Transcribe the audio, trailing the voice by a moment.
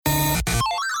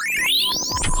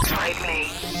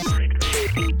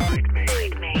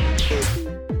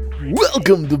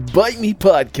Welcome to Bite Me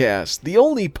Podcast, the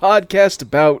only podcast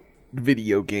about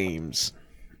video games.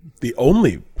 The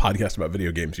only podcast about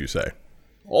video games, you say?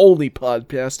 Only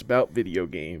podcast about video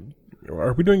games.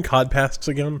 Are we doing codpasts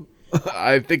again?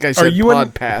 I think I said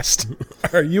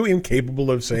podpast. Are you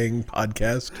incapable of saying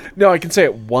podcast? No, I can say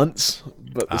it once,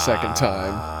 but the second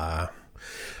time.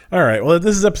 All right, well,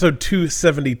 this is episode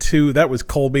 272. That was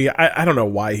Colby. I don't know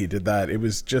why he did that.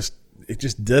 It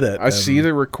just did it. I see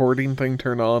the recording thing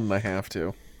turn on, and I have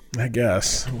to. I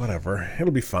guess. Whatever.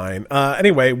 It'll be fine.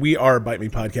 Anyway, we are Bite Me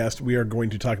Podcast. We are going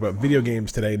to talk about video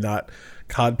games today, not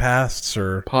codpasts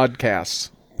or... Podcasts.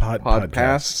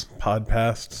 Podpasts.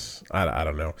 I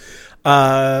don't know.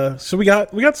 So we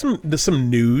got some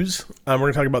news. We're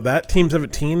going to talk about that. Team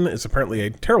 17 is apparently a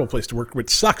terrible place to work, which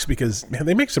sucks because, man,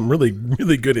 they make some really,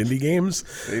 really good indie games.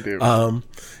 They do.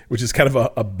 Which is kind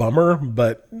of a bummer,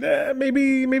 but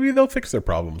maybe they'll fix their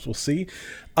problems. We'll see.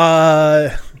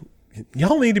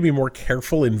 Y'all need to be more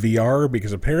careful in VR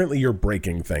because apparently you're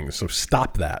breaking things. So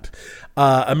stop that.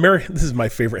 This is my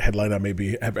favorite headline I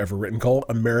maybe have ever written, called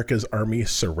America's Army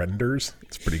Surrenders.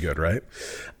 It's pretty good, right?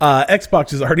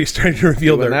 Xbox is already starting to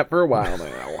reveal that for a while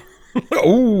now.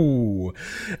 Oh,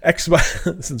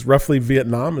 Xbox, since roughly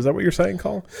Vietnam. Is that what you're saying,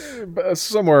 Cole?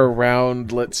 Somewhere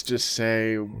around, let's just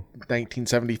say,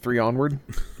 1973 onward.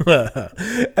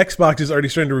 Xbox is already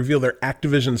starting to reveal their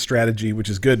Activision strategy, which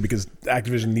is good because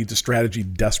Activision needs a strategy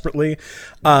desperately.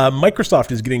 Microsoft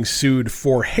is getting sued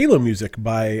for Halo music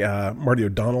by Marty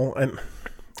O'Donnell, and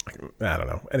I don't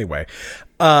know. Anyway,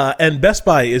 and Best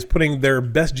Buy is putting their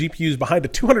best GPUs behind a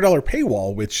 $200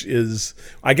 paywall, which is,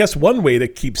 I guess, one way to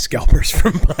keep scalpers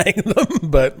from buying them,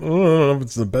 but I don't know if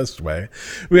it's the best way.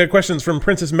 We got questions from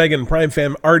Princess Megan, Prime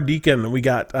Fam, R. Deacon. We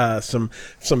got some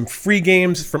free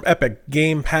games from Epic,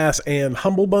 Game Pass, and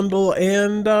Humble Bundle,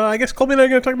 and I guess Colby and I are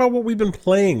going to talk about what we've been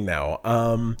playing now.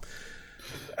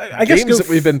 I guess games that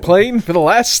we've been playing for the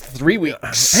last 3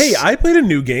 weeks. Hey, I played a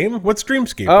new game. What's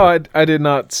Dreamscaper? Oh, I did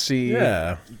not see.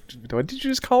 Yeah. What did you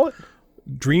just call it?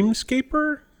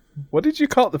 Dreamscaper? What did you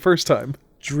call it the first time?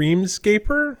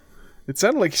 Dreamscaper? It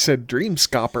sounded like you said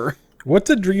Dreamscopper. What's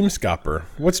a Dreamscopper?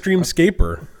 What's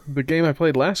Dreamscaper? The game I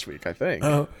played last week, I think.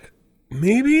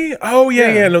 Maybe? Oh,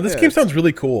 yeah. No, this game sounds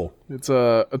really cool. It's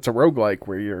a roguelike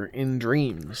where you're in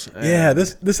dreams. Yeah,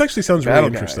 this actually sounds really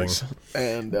interesting.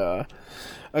 And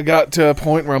I got to a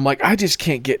point where I'm like, I just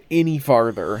can't get any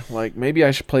farther. Like, maybe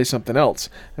I should play something else.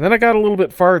 And then I got a little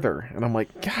bit farther, and I'm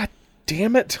like, God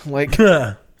damn it! Like,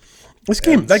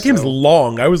 game's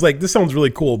long. I was like, this sounds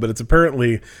really cool, but it's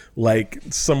apparently like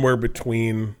somewhere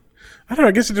between. I don't know.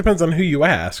 I guess it depends on who you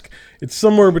ask. It's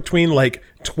somewhere between like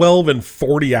 12 and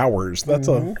 40 hours. That's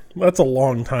a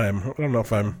long time. I don't know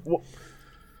if I'm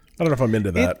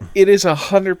into that. It is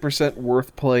 100%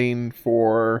 worth playing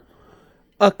for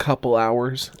a couple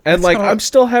hours, and I'm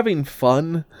still having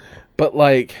fun, but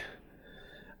like,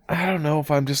 I don't know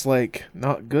if I'm just like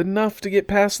not good enough to get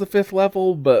past the 5th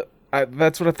level, but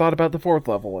that's what I thought about the 4th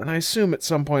level, and I assume at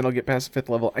some point I'll get past the 5th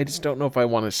level. I just don't know if I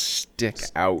want to stick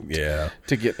out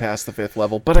to get past the 5th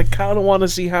level, but I kind of want to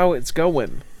see how it's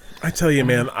going. I tell you,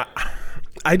 man,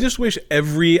 I just wish I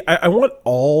want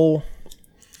all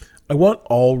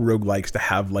roguelikes to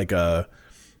have like a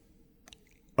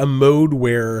mode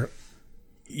where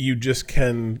you just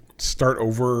can start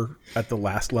over at the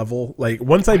last level. Like,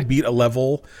 once I beat a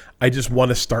level, I just want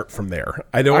to start from there.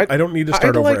 I don't need to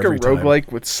start over every time. I'd like a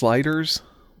roguelike with sliders.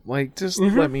 Like, just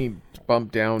let me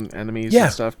bump down enemies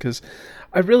and stuff, because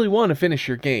I really want to finish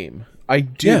your game. I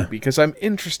do, because I'm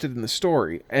interested in the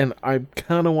story, and I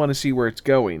kind of want to see where it's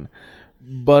going.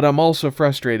 But I'm also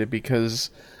frustrated because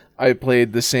I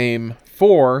played the same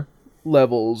 4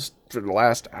 levels for the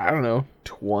last,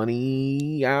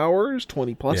 20 hours,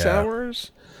 20 plus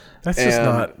hours. That's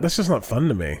just not fun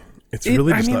to me. It's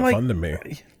really just not fun to me.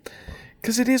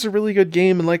 Because it is a really good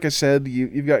game, and like I said,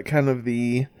 you've got kind of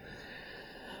the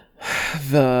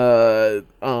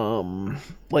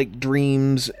like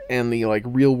dreams and the like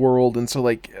real world, and so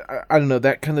like I don't know,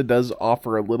 that kind of does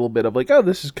offer a little bit of like, oh,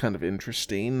 this is kind of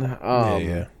interesting.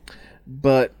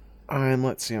 But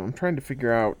let's see, I'm trying to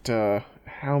figure out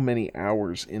how many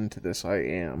hours into this I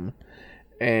am,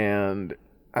 and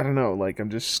I don't know, like I'm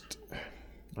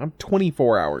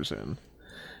 24 hours in.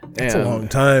 That's a long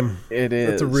time. It is.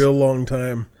 That's a real long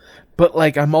time. But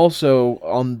like, I'm also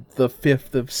on the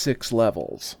 5th of 6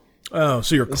 levels. Oh,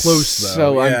 so you're close though.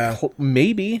 So I'm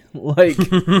maybe like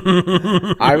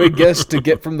I would guess to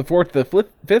get from the 4th to the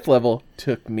 5th level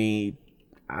took me,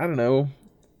 I don't know,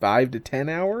 5 to 10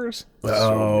 hours.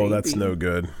 Oh, so that's no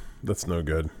good. That's no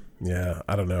good. Yeah,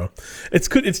 I don't know. It's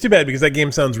too bad because that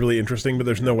game sounds really interesting, but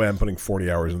there's no way I'm putting 40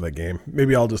 hours into that game.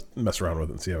 Maybe I'll just mess around with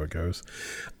it and see how it goes.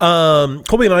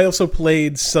 Colby and I also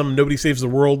played some Nobody Saves the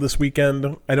World this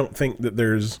weekend. I don't think that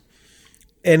there's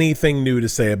anything new to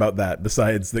say about that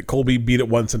besides that Colby beat it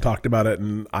once and talked about it,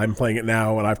 and I'm playing it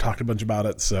now and I've talked a bunch about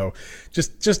it. So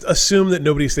just assume that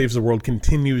Nobody Saves the World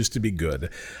continues to be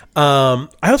good. I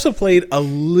also played a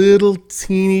little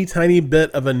teeny tiny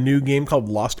bit of a new game called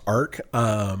Lost Ark.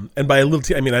 And by a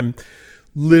little I mean I'm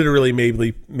literally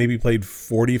maybe played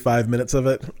 45 minutes of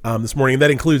it this morning.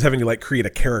 That includes having to like create a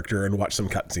character and watch some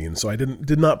cutscenes. So I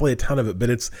did not play a ton of it, but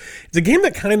it's a game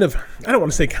that kind of, I don't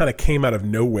want to say kind of came out of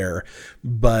nowhere,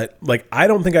 but like I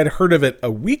don't think I'd heard of it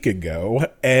a week ago,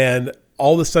 and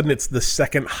all of a sudden it's the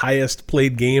second highest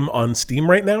played game on Steam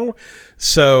right now.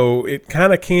 So it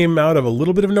kind of came out of a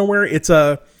little bit of nowhere. It's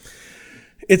a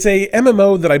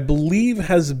MMO that I believe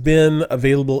has been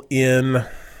available in,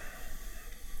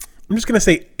 I'm just going to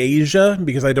say Asia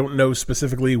because I don't know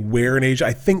specifically where in Asia.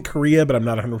 I think Korea, but I'm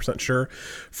not 100% sure,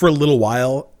 for a little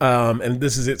while. And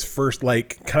this is its first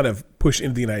like kind of push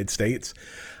into the United States.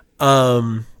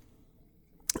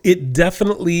 It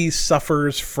definitely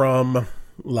suffers from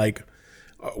like,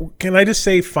 can I just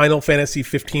say Final Fantasy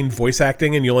 15 voice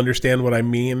acting and you'll understand what I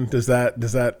mean? Does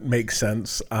that make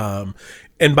sense? And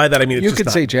by that I mean it's you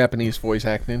could say Japanese voice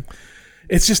acting.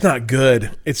 It's just not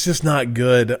good. It's just not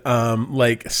good.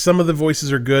 Like some of the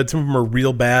voices are good. Some of them are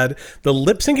real bad. The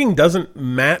lip syncing doesn't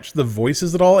match the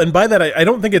voices at all. And by that, I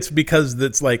don't think it's because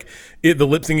that's like the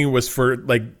lip syncing was for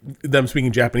like them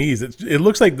speaking Japanese. It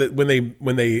looks like that when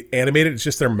they animate it, it's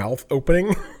just their mouth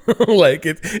opening. Like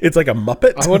it's like a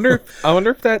Muppet. I wonder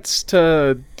if that's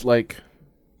to like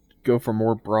go for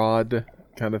more broad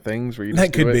kind of things where you just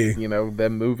that could be, you know,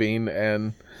 them moving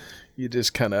and you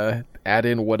just kind of add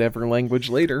in whatever language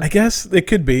later. I guess it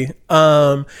could be.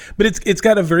 But it's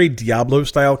got a very Diablo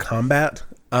style combat.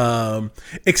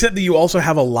 Except that you also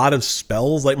have a lot of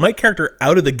spells. Like my character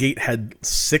out of the gate had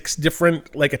 6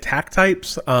 different like attack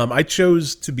types. I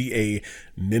chose to be a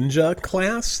ninja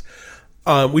class,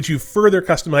 which you further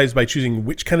customize by choosing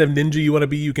which kind of ninja you want to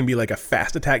be. You can be like a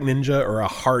fast attack ninja or a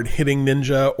hard hitting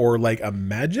ninja or like a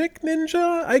magic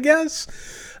ninja, I guess.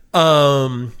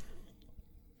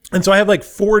 And so I have like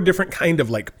 4 different kind of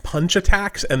like punch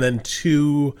attacks and then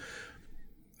 2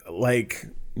 like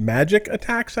magic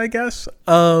attacks, I guess.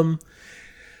 So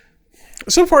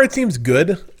far it seems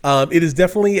good. It is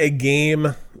definitely a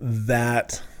game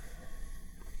that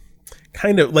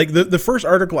kind of like the first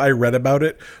article I read about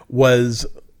it was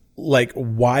like,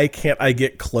 why can't I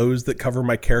get clothes that cover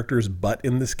my character's butt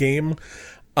in this game?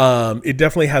 It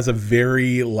definitely has a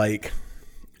very like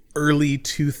early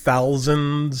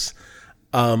 2000s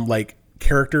like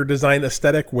character design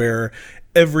aesthetic where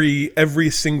every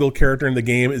single character in the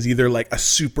game is either like a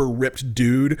super ripped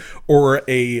dude or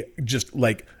a just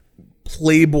like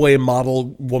Playboy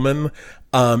model woman.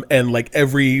 And like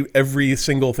every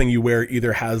single thing you wear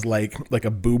either has like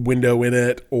a boob window in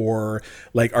it or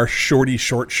like are short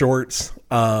shorts.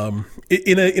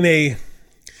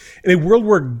 In a world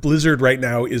where Blizzard right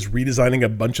now is redesigning a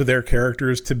bunch of their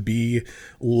characters to be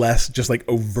less just like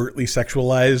overtly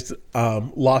sexualized,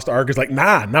 Lost Ark is like,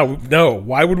 no.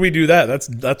 Why would we do that?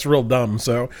 That's real dumb.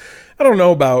 So I don't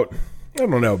know about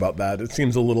that. It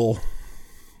seems a little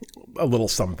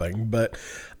something, but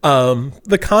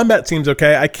the combat seems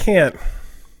okay. I can't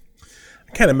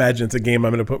imagine it's a game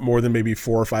I'm going to put more than maybe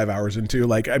 4 or 5 hours into.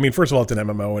 Like, I mean, first of all, it's an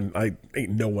MMO, and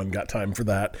ain't no one got time for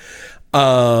that.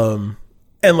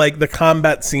 And like the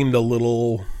combat seemed a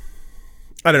little,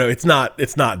 I don't know. It's not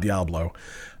Diablo,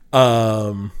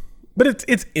 but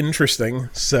it's interesting.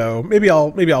 So maybe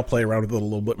I'll play around with it a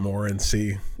little bit more and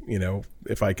see, you know,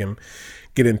 if I can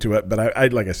get into it. But I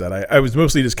like I said, I was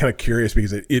mostly just kind of curious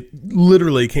because it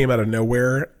literally came out of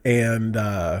nowhere and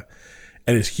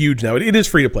it's huge now. It is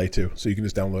free to play too, so you can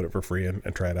just download it for free and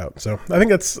try it out. So I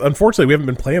think that's, unfortunately we haven't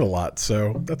been playing a lot,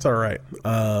 so that's all right.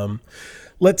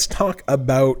 Let's talk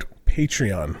about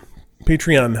Patreon.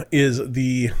 Patreon is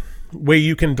the way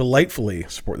you can delightfully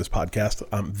support this podcast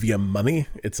via money.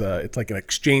 It's like an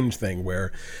exchange thing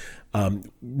where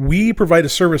we provide a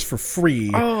service for free.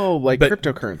 Oh, like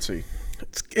cryptocurrency.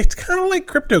 It's kind of like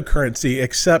cryptocurrency,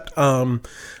 except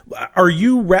are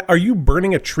you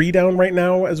burning a tree down right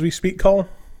now as we speak, Cole?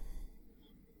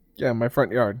 Yeah, my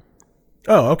front yard.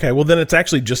 Oh, okay. Well, then it's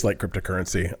actually just like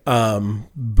cryptocurrency,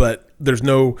 but there's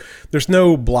no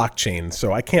blockchain,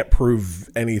 so I can't prove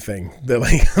anything. That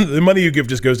like the money you give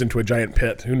just goes into a giant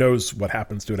pit. Who knows what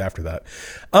happens to it after that?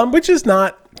 Which is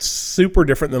not super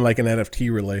different than like an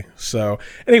NFT, really. So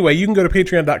anyway, you can go to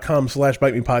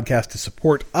patreon.com/bitemepodcast to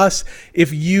support us.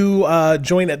 If you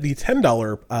join at the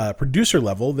 $10 producer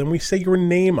level, then we say your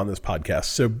name on this podcast.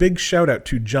 So big shout out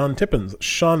to John Tippins,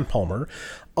 Sean Palmer,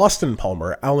 Austin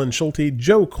Palmer, Alan Schulte,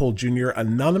 Joe Cole Jr.,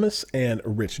 Anonymous, and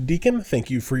Rich Deacon. Thank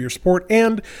you for your support.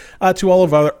 And to all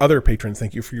of our other patrons,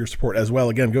 thank you for your support as well.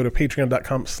 Again, go to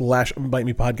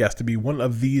patreon.com/bitemepodcast to be one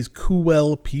of these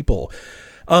cool people.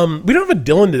 We don't have a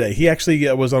Dylan today. He actually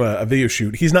was on a video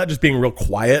shoot. He's not just being real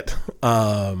quiet.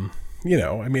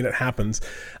 It happens.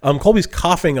 Colby's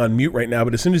coughing on mute right now,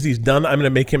 but as soon as he's done, I'm going to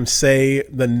make him say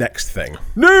the next thing.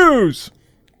 News!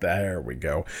 There we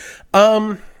go.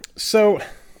 So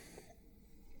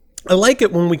I like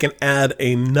it when we can add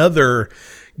another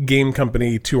game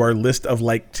company to our list of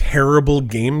like terrible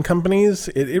game companies.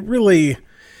 It's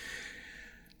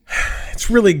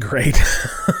really great.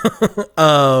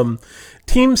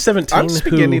 Team 17. I'm just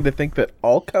beginning to think that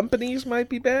all companies might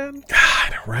be bad.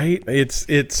 God, right? It's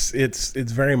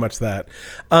very much that.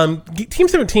 Team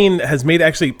 17 has made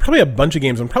actually probably a bunch of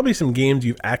games, and probably some games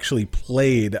you've actually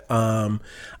played. I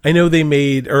know they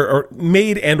made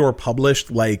or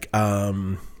published like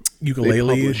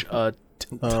Ukulele. A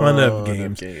ton of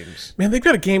games. Man, they've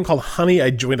got a game called Honey, I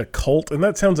Joined a Cult, and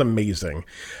that sounds amazing.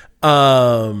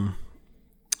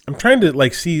 I'm trying to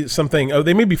like see something. Oh,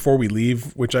 they made Before We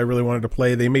Leave, which I really wanted to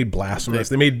play. They made Blasphemous.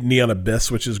 They made Neon Abyss,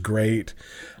 which is great.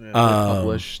 Yeah, they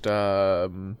published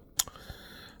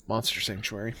Monster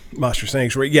Sanctuary.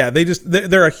 Yeah,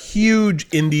 they're a huge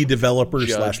indie developer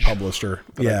 / publisher.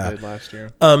 Yeah, I played last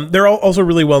year. They're also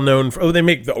really well known for. They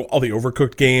make all the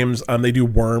Overcooked games. They do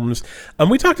Worms.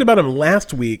 We talked about them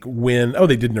last week when. Oh,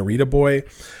 they did Narita Boy.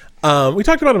 We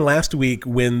talked about them last week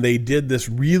when they did this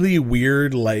really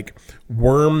weird like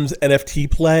Worms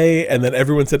NFT play, and then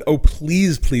everyone said, "Oh,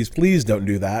 please, please, please don't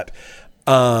do that."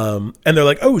 And they're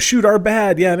like, "Oh, shoot, our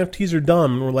bad. Yeah, NFTs are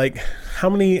dumb." And we're like, how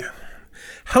many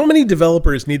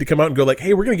developers need to come out and go like,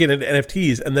 "Hey, we're going to get into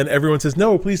NFTs," and then everyone says,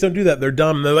 "No, please don't do that. They're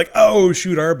dumb." And they're like, "Oh,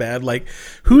 shoot, our bad." Like,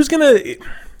 who's gonna?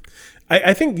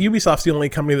 I think Ubisoft's the only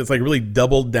company that's like really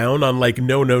doubled down on like,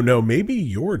 no, maybe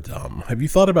you're dumb. Have you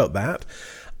thought about that?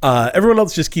 Everyone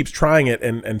else just keeps trying it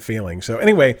and failing. So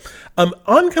anyway,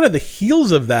 on kind of the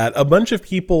heels of that, a bunch of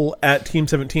people at Team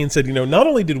 17 said, not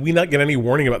only did we not get any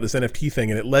warning about this NFT thing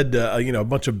and it led to, a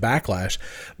bunch of backlash,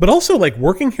 but also like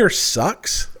working here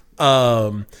sucks.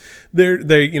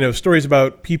 There, stories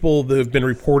about people that have been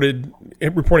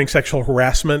reporting sexual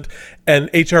harassment, and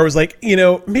HR was like,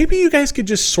 maybe you guys could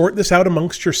just sort this out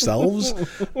amongst yourselves,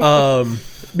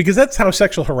 because that's how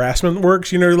sexual harassment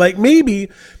works. Like maybe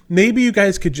you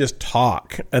guys could just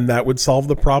talk, and that would solve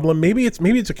the problem. Maybe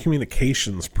it's a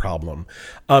communications problem,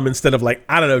 instead of like,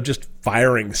 I don't know, just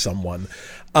firing someone.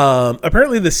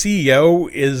 Apparently the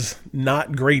CEO is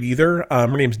not great either.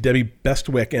 Her name's Debbie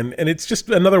Bestwick, and it's just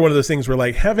another one of those things where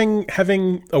like having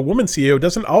a woman CEO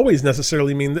doesn't always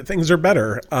necessarily mean that things are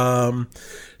better.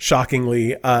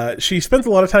 Shockingly, she spends a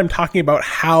lot of time talking about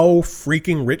how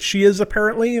freaking rich she is,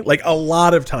 apparently, like a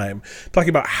lot of time talking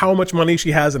about how much money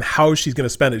she has and how she's going to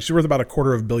spend it. She's worth about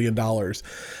 $250 million.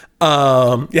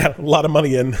 Yeah, a lot of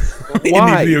money in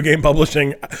indie video game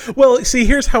publishing. Well, see,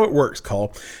 here's how it works,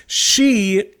 Cole.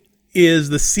 She is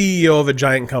the CEO of a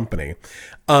giant company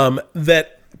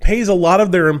that pays a lot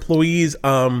of their employees.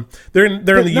 They're in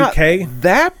the UK.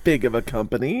 That big of a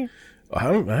company. I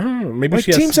don't know. Maybe like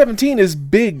Team 17 is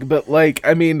big, but like,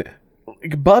 I mean,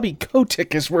 Bobby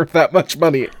Kotick is worth that much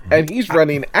money, and he's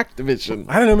running Activision.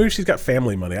 I don't know. Maybe she's got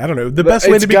family money. I don't know.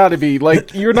 It's got to be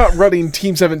like, you're not running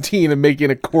Team 17 and making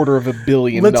 $250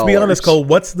 million. Let's be honest, Cole.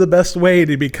 What's the best way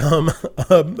to become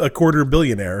a quarter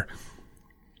billionaire?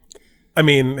 I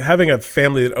mean, having a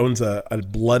family that owns a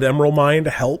blood emerald mine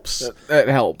helps. That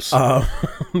helps.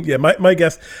 Yeah, my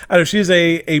guess. I don't know. She's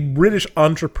a British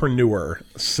entrepreneur.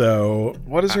 So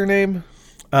what is her name?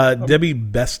 Debbie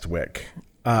Bestwick.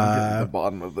 I'm getting to the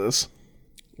bottom of this.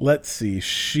 Let's see.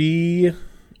 She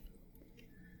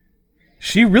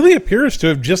really appears to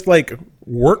have just like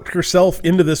worked herself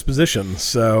into this position.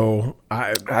 So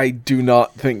I do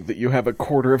not think that you have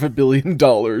 $250 million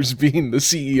being the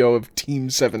CEO of Team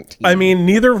 17. I mean,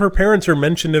 neither of her parents are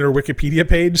mentioned in her Wikipedia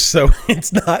page, so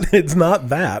it's not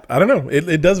that. I don't know.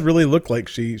 It does really look like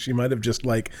she might have just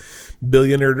like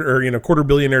billionaire or $250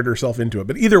 million herself into it.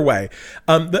 But either way,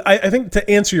 I think to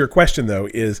answer your question though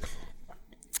is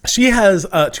She has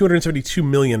 $272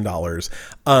 million.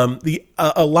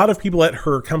 A lot of people at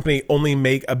her company only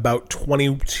make about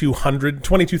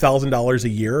 $22,000 a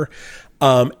year.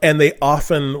 And they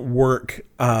often work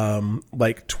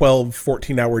like 12,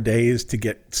 14-hour days to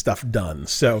get stuff done.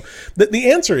 So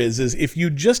the answer is if you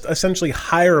just essentially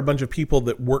hire a bunch of people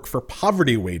that work for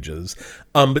poverty wages,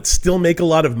 but still make a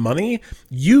lot of money,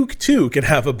 you too can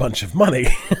have a bunch of money.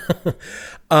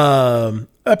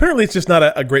 Apparently it's just not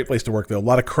a great place to work, though. A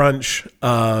lot of crunch,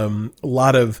 a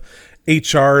lot of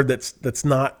HR that's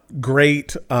not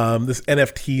great, this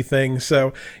NFT thing.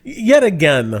 So yet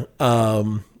again,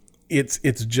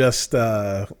 it's just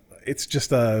a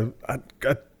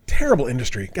terrible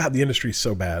industry. God, the industry is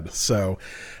so bad. So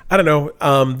I don't know.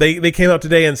 They came out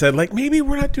today and said, like, maybe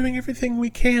we're not doing everything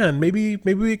we can. Maybe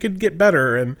we could get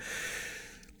better, and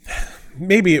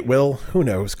maybe it will. Who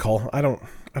knows, Cole? I don't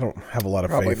have a lot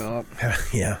of Probably faith. not.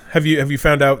 Yeah. Have you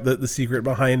found out the secret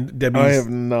behind Debbie's I have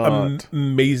not.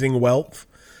 Amazing wealth?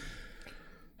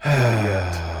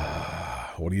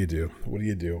 What do you do? What do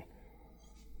you do?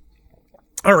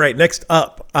 All right, next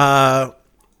up,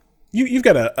 you've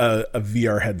got a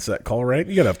VR headset, Cole, right?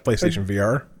 You got a PlayStation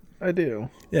VR. I do.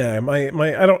 Yeah,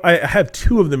 I have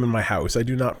two of them in my house. I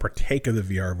do not partake of the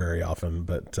VR very often,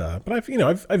 but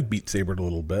I've Beat Sabered a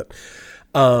little bit.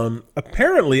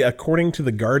 Apparently, according to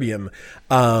The Guardian,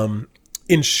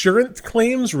 insurance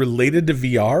claims related to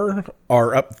VR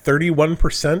are up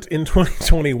 31% in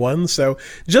 2021. So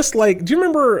just like, do you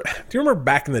remember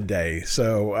back in the day?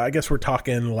 So I guess we're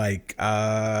talking like,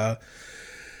 I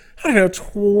don't know,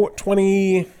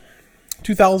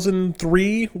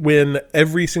 2003, when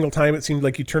every single time it seemed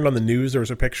like you turned on the news, there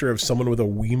was a picture of someone with a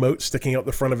Wiimote sticking out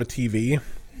the front of a TV.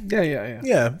 Yeah.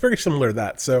 Yeah, very similar to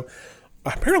that. So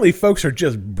apparently folks are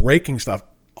just breaking stuff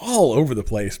all over the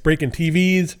place, breaking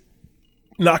TVs,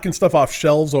 knocking stuff off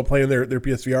shelves while playing their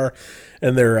PSVR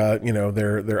and their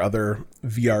other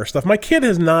VR stuff. My kid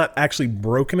has not actually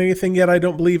broken anything yet, I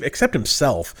don't believe, except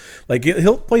himself. Like,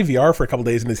 he'll play VR for a couple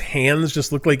days and his hands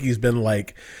just look like he's been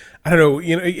like, I don't know,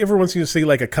 every once you see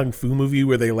like a kung fu movie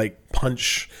where they like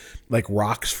punch like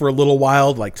rocks for a little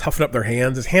while, like toughen up their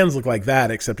hands. His hands look like that,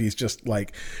 except he's just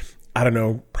like, I don't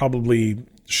know, probably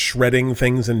shredding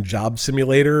things in Job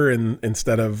Simulator and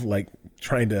instead of like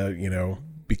trying to,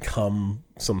 become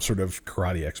some sort of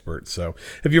karate expert. So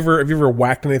have you ever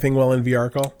whacked anything well in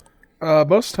VR, Call?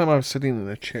 Most of the time I was sitting in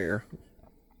a chair.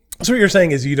 So what you're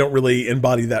saying is you don't really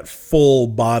embody that full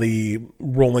body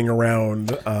rolling around.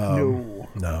 No,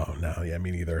 yeah,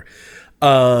 me neither.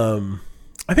 I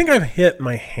think I've hit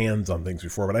my hands on things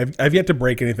before, but I've yet to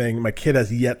break anything. My kid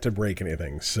has yet to break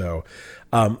anything. So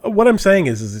what I'm saying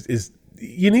is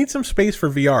you need some space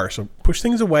for VR. So push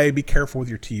things away. Be careful with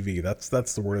your TV.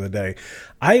 That's the word of the day.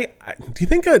 Do you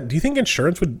think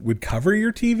insurance would cover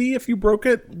your TV if you broke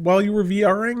it while you were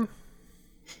VRing?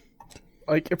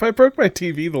 Like, if I broke my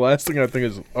TV, the last thing I think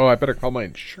is, I better call my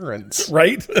insurance.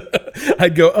 Right?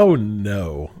 I'd go, oh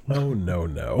no.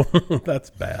 That's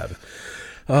bad.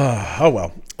 Oh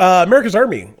well. America's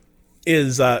Army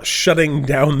is shutting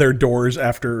down their doors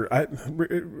after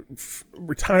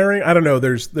retiring. I don't know.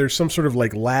 There's some sort of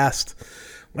like last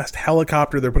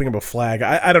helicopter. They're putting up a flag.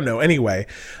 I don't know. Anyway,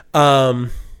 America's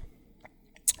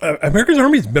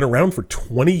Army's been around for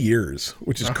 20 years,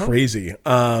 which is crazy.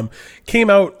 Came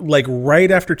out like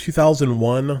right after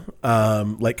 2001,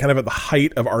 like kind of at the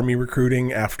height of Army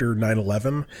recruiting after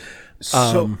 9/11.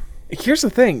 So here's the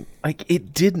thing. Like,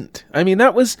 it didn't. I mean,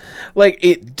 that was like,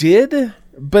 it did.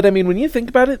 But I mean, when you think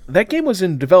about it, that game was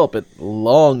in development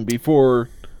long before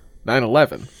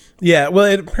 9/11. Yeah,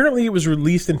 well, apparently it was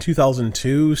released in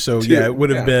 2002, so yeah, it would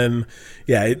have been,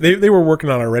 they were working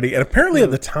on it already. And apparently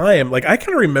at the time, like, I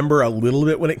kind of remember a little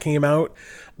bit when it came out.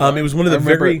 It was one of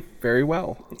the very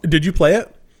well. Did you play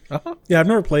it? Uh-huh. Yeah, I've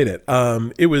never played it.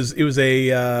 It was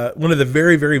a one of the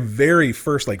very, very, very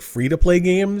first like free to play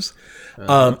games.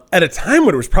 At a time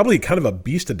when it was probably kind of a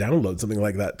beast to download, something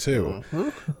like that too.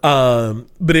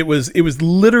 But it was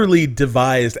literally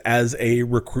devised as a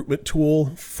recruitment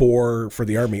tool for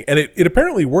the Army, and it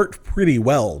apparently worked pretty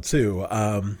well too.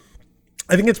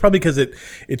 I think it's probably because it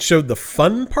showed the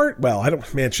fun part. Well,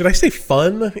 should I say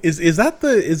fun? Is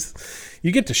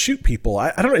you get to shoot people?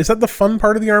 I don't know. Is that the fun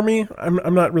part of the Army?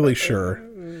 I'm not really sure.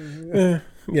 Yeah,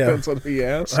 Depends on who you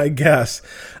ask. I guess.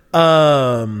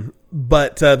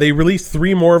 But they released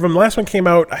 3 more of them. The last one came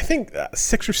out, I think,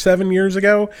 6 or 7 years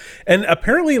ago, and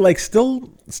apparently, like,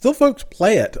 still folks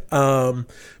play it.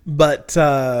 But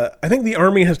I think the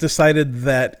Army has decided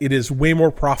that it is way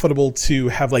more profitable to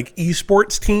have like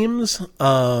esports teams.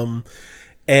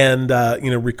 and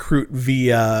recruit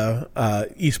via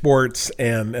esports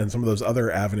and some of those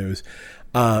other avenues.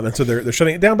 And so they're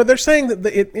shutting it down, but they're saying that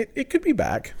it could be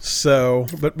back. So,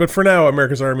 but for now,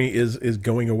 America's Army is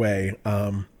going away,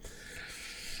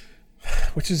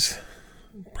 which is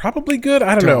probably good.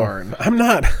 I don't know.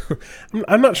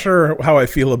 I'm not sure how I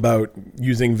feel about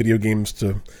using video games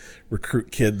to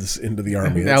recruit kids into the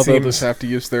army. Now they'll just have to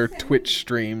use their Twitch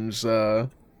streams,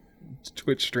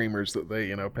 Twitch streamers that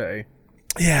they pay.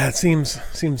 Yeah, it seems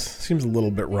a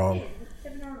little bit wrong.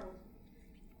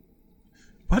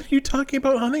 What are you talking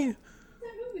about, honey? That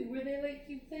movie where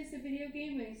he plays the video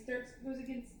game and he goes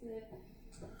against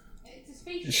it's a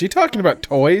spaceship. Is she talking about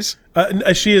toys?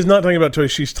 She is not talking about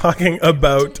toys. She's talking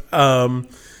about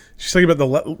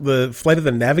the Flight of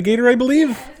the Navigator, I believe.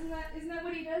 Yeah, isn't that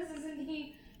what he does? Doesn't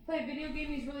he play a video game?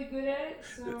 He's really good at it.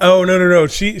 So. Oh no!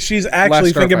 She's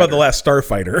actually thinking about The Last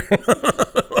Starfighter.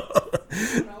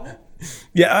 No.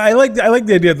 Yeah, I like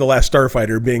the idea of The Last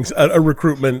Starfighter being a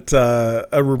recruitment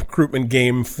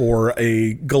game for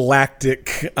a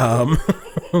galactic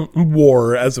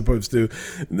war, as opposed to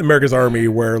America's Army,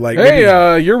 where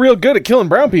hey, you're real good at killing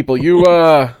brown people. You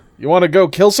want to go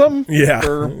kill some? Yeah,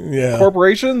 for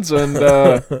corporations and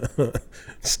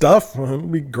stuff.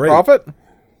 It'd be great. Profit.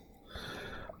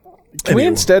 Can we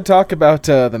instead talk about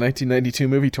the 1992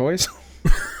 movie Toys?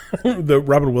 The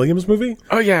Robin Williams movie?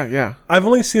 Oh, yeah. I've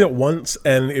only seen it once,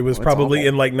 and it was probably awful.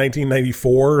 In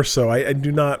 1994, so I do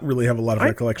not really have a lot of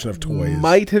recollection of Toys.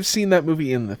 Might have seen that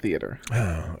movie in the theater.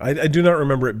 I do not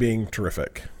remember it being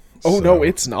terrific. Oh, so no,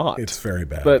 it's not. It's very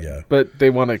bad, But they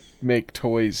want to make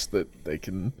toys that they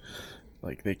can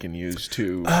use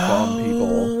to bomb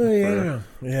people.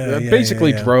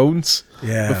 Basically drones.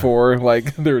 Yeah. Before,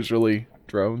 there was really...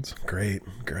 drones. Great.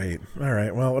 All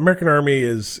right. Well, American Army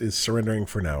is surrendering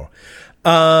for now.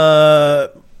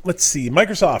 Let's see.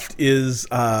 Microsoft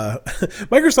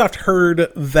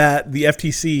heard that the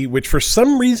FTC, which for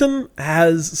some reason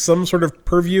has some sort of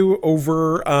purview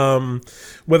over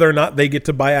whether or not they get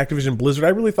to buy Activision Blizzard. I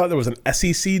really thought there was an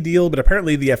SEC deal, but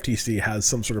apparently the FTC has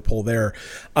some sort of pull there.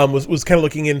 Was kind of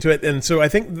looking into it, and so I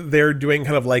think they're doing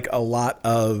kind of a lot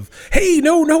of, hey,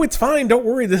 no, it's fine, don't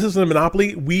worry, this isn't a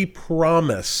monopoly. We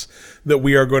promise that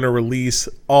we are going to release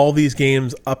all these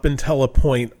games up until a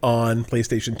point on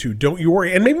PlayStation 2. Don't you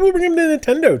worry. And maybe we'll bring them to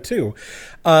Nintendo, too.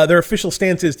 Their official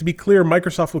stance is, to be clear,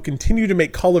 Microsoft will continue to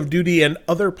make Call of Duty and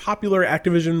other popular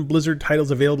Activision Blizzard titles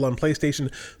available on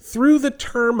PlayStation through the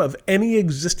term of any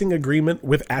existing agreement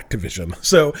with Activision.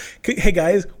 So, hey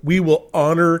guys, we will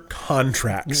honor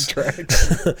contracts.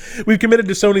 We've committed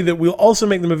to Sony that we'll also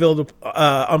make them available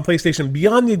on PlayStation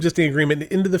beyond the existing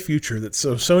agreement into the future,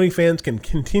 so Sony fans can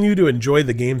continue to enjoy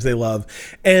the games they love.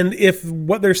 And if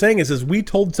what they're saying is we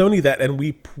told Sony that and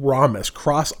we promise,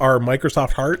 cross our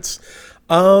Microsoft hearts,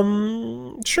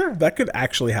 sure, that could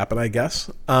actually happen, I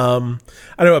guess. I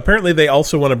know apparently they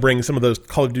also want to bring some of those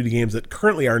Call of Duty games that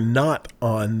currently are not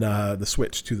on the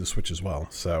Switch to the Switch as well.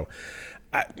 So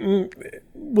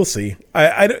we'll see.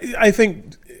 I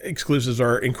think exclusives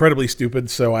are incredibly stupid,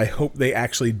 so I hope they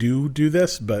actually do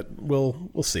this, but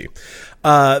we'll see.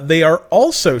 They are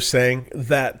also saying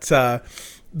that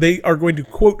they are going to,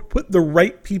 quote, put the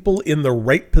right people in the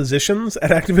right positions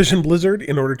at Activision Blizzard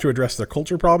in order to address their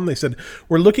culture problem. They said,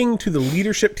 we're looking to the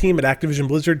leadership team at Activision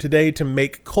Blizzard today to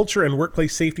make culture and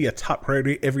workplace safety a top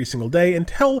priority every single day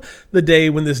until the day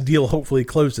when this deal hopefully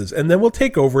closes. And then we'll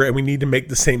take over and we need to make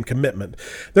the same commitment.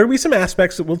 There will be some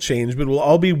aspects that will change, but we'll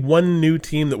all be one new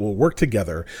team that will work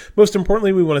together. Most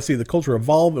importantly, we want to see the culture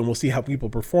evolve, and we'll see how people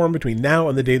perform between now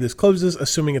and the day this closes,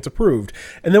 assuming it's approved.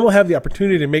 And then we'll have the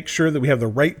opportunity to make sure that we have the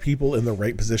right people in the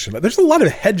right position. But there's a lot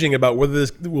of hedging about whether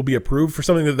this will be approved for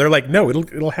something that they're like, no,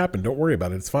 it'll happen. Don't worry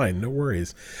about it. It's fine. No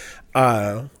worries.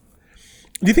 Do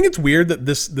you think it's weird that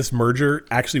this merger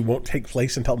actually won't take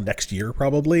place until next year,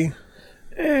 probably?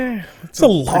 It's a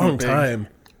long time.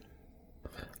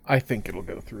 I think it'll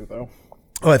go through, though.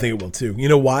 Oh, I think it will, too. You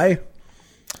know why?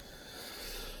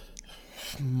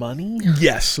 Money?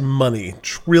 Yes, money.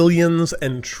 Trillions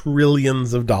and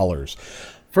trillions of dollars.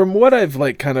 From what I've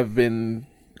kind of been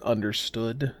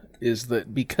understood is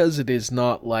that because it is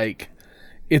not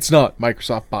it's not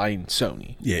Microsoft buying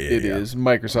Sony. It is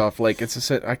Microsoft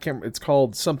it's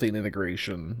called something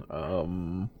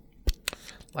integration.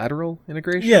 Lateral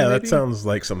integration? Yeah, maybe? That sounds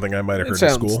like something I might have heard in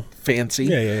school. Fancy.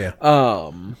 Yeah.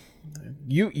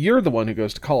 You're the one who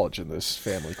goes to college in this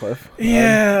family, Cliff.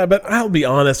 Yeah, but I'll be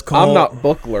honest, Cole, I'm not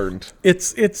book learned.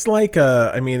 It's it's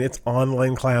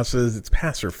online classes, it's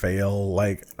pass or fail.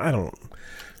 I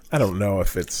don't know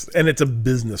if it's a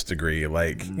business degree.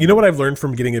 You know what I've learned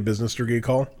from getting a business degree,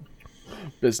 Cole?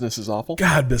 Business is awful.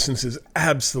 God, business is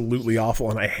absolutely awful,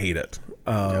 and I hate it.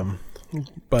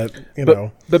 But you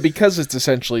know, but because it's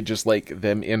essentially just like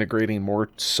them integrating more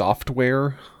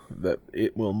software, that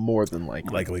it will more than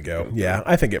likely go. Yeah,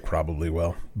 I think it probably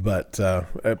will. But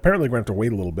apparently, we're going to have to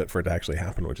wait a little bit for it to actually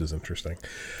happen, which is interesting.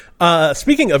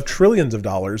 Speaking of trillions of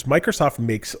dollars, Microsoft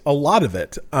makes a lot of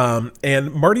it.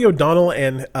 And Marty O'Donnell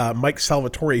and Mike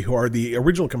Salvatore, who are the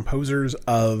original composers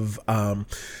of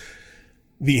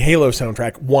the Halo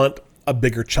soundtrack, want a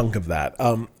bigger chunk of that.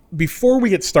 Before we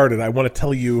get started, I want to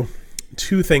tell you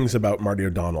two things about Marty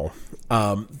O'Donnell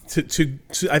to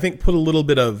I think put a little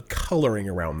bit of coloring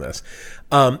around this.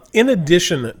 In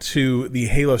addition to the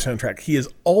Halo soundtrack, he is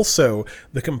also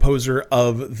the composer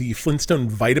of the Flintstone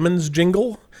Vitamins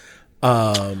jingle.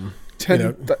 10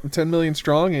 million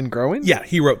strong and growing? Yeah,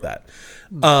 he wrote that.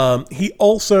 He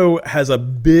also has a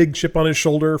big chip on his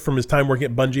shoulder from his time working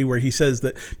at Bungie, where he says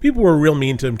that people were real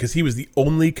mean to him because he was the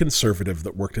only conservative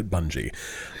that worked at Bungie.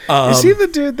 Is he the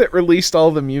dude that released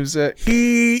all the music?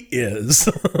 He is.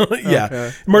 Yeah.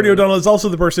 Okay. Marty O'Donnell is also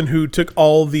the person who took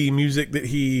all the music that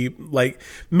he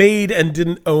made and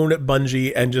didn't own at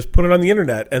Bungie and just put it on the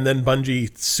internet, and then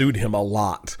Bungie sued him a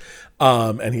lot.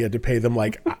 And he had to pay them I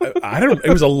don't know,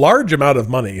 it was a large amount of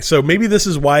money. So maybe this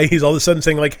is why he's all of a sudden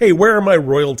saying hey, where are my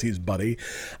royalties, buddy?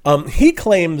 He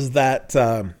claims that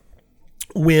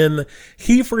when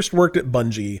he first worked at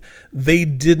Bungie, he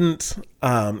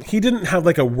didn't have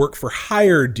a work for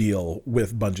hire deal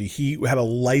with Bungie. He had a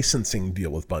licensing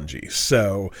deal with Bungie.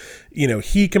 So,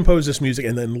 he composed this music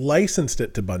and then licensed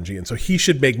it to Bungie. And so he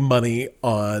should make money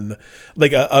on a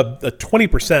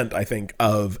 20%, I think,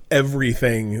 of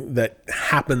everything that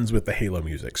happens with the Halo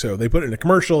music. So they put it in a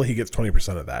commercial, he gets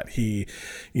 20% of that.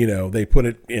 They put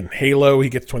it in Halo, he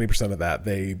gets 20% of that.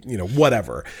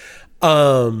 Whatever.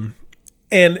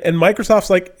 And Microsoft's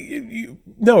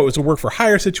no, it was a work for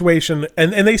hire situation,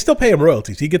 and they still pay him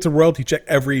royalties. He gets a royalty check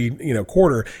every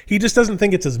quarter. He just doesn't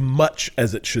think it's as much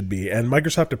as it should be. And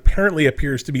Microsoft apparently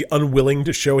appears to be unwilling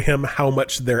to show him how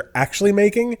much they're actually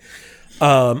making.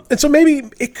 And so maybe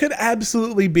it could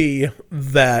absolutely be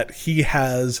that he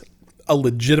has a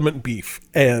legitimate beef,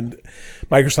 and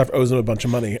Microsoft owes him a bunch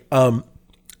of money.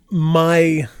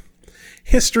 My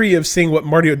history of seeing what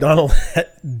Marty O'Donnell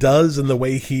does and the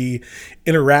way he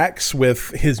interacts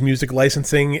with his music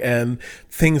licensing and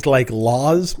things like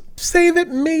laws say that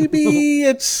maybe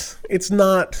it's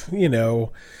not,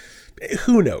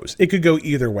 who knows? It could go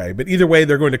either way, but either way,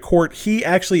 they're going to court. He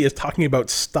actually is talking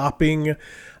about stopping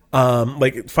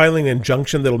filing an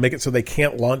injunction that'll make it so they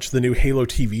can't launch the new Halo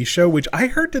TV show, which I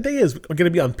heard today is going to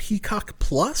be on Peacock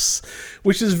Plus,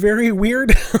 which is very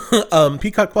weird.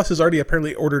 Peacock Plus has already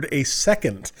apparently ordered a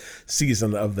second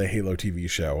season of the Halo TV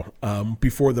show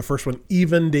before the first one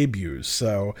even debuts.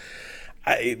 So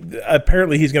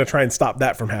apparently he's going to try and stop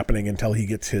that from happening until he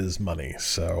gets his money.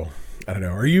 So I don't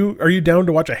know. Are you down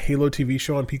to watch a Halo TV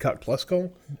show on Peacock Plus,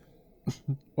 Cole?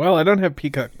 Well, I don't have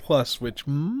Peacock Plus, which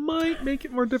might make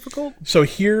it more difficult. So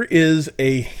here is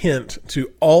a hint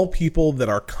to all people that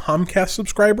are Comcast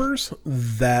subscribers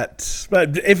that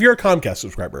if you're a Comcast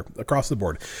subscriber across the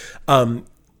board,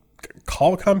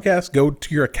 call Comcast, go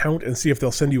to your account and see if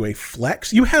they'll send you a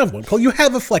Flex. You have one. Cole, you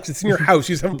have a Flex. It's in your house.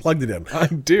 You just haven't plugged it in. I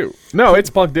do. No, it's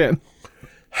plugged in.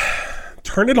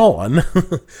 Turn it on.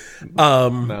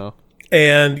 No.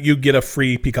 And you get a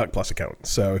free Peacock Plus account.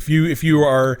 So if you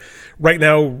are right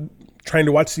now trying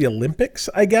to watch the Olympics,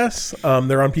 I guess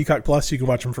they're on Peacock Plus. You can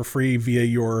watch them for free via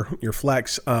your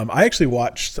Flex. I actually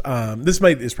watched. This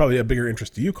is probably a bigger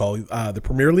interest to you, Cole. The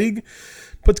Premier League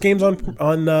puts games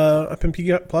on up in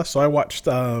Peacock Plus. So I watched.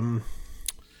 Who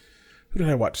did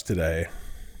I watch today?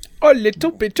 A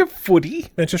little bit of footy.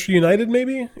 Manchester United,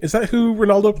 maybe? Is that who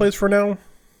Ronaldo plays for now?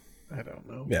 I don't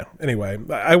know. Yeah. Anyway,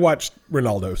 I watched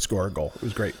Ronaldo score a goal. It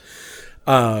was great.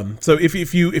 So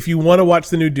if you want to watch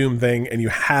the new Doom thing and you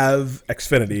have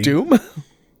Xfinity, Doom,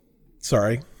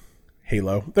 sorry,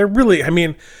 Halo. They're really. I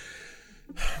mean,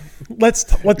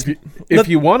 let's. If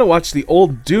you want to watch the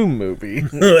old Doom movie,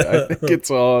 I think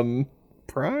it's on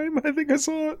Prime. I think I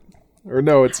saw it, or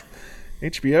no, it's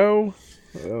HBO.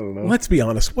 I don't know. Let's be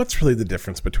honest. What's really the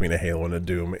difference between a Halo and a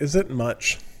Doom? Is it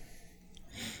much?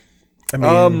 I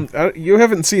mean, you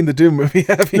haven't seen the Doom movie,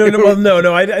 have you?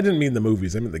 No. I didn't mean the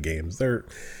movies. I mean the games. They're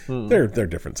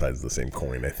different sides of the same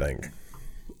coin, I think.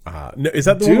 No, is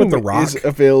that the Doom one with the Rock? Is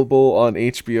available on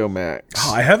HBO Max.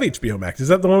 Oh, I have HBO Max. Is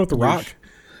that the one with the Rock?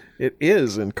 It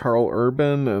is, and Carl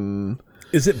Urban, and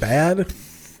is it bad?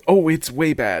 Oh, it's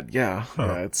way bad. Yeah,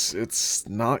 yeah. It's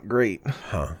not great.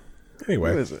 Huh. Anyway,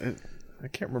 what is it? I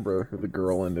can't remember who the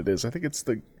girl in it is. I think it's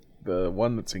the the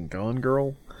one that's in Gone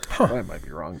Girl. That might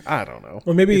be wrong. I don't know.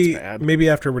 Well, It's bad. maybe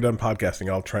after we're done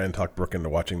podcasting, I'll try and talk Brooke into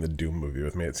watching the Doom movie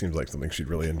with me. It seems like something she'd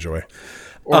really enjoy.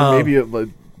 Or maybe like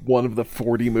one of the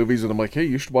 40 movies, and I'm like, hey,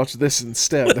 you should watch this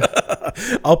instead.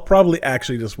 I'll probably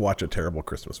actually just watch a terrible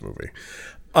Christmas movie,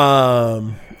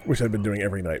 which I've been doing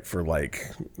every night for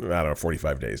like, I don't know,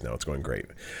 45 days now. It's going great.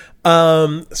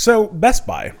 So Best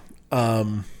Buy,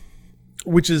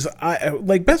 which is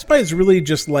like Best Buy is really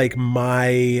just like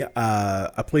my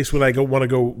a place when I want to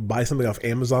go buy something off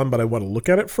Amazon, but I want to look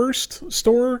at it first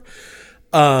store.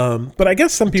 But I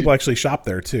guess some people actually shop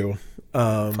there too.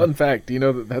 Fun fact, do you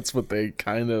know that's what they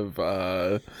kind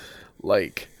of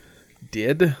like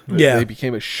did? Yeah. They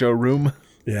became a showroom.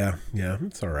 Yeah,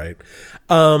 it's all right.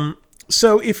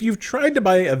 So if you've tried to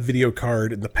buy a video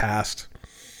card in the past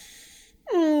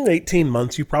 18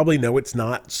 months, you probably know it's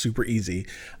not super easy.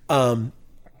 And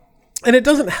it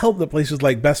doesn't help that places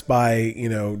like Best Buy,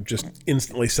 just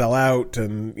instantly sell out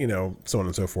and, so on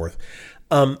and so forth.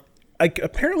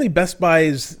 Apparently Best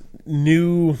Buy's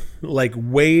new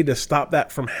way to stop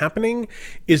that from happening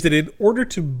is that in order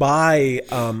to buy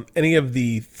any of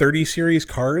the 30 series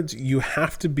cards, you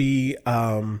have to be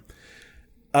a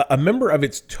member of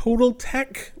its Total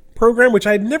Tech program, which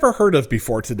I had never heard of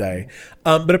before today.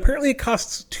 But apparently it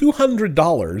costs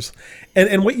 $200.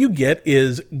 And what you get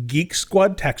is Geek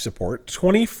Squad tech support,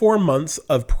 24 months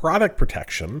of product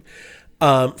protection,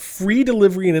 free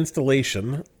delivery and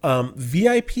installation,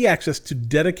 VIP access to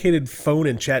dedicated phone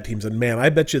and chat teams. And man, I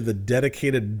bet you the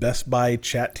dedicated Best Buy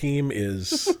chat team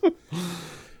is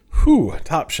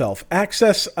top shelf.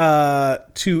 Access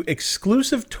to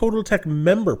exclusive Total Tech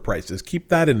member prices. Keep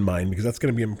that in mind because that's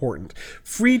going to be important.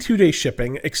 Free 2-day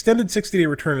shipping, extended 60-day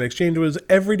return and exchange was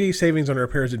everyday savings on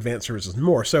repairs, advanced services, and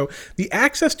more. So the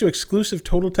access to exclusive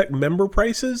Total Tech member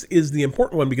prices is the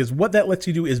important one because what that lets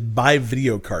you do is buy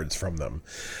video cards from them.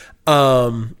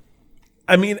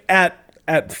 I mean,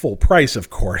 at full price,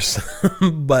 of course,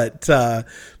 but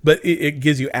it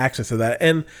gives you access to that.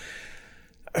 And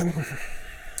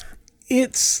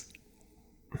it's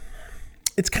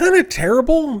kind of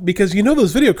terrible because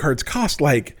those video cards cost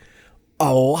like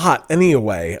a lot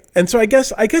anyway. And so I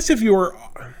guess if you're,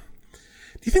 do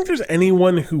you think there's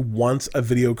anyone who wants a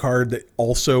video card that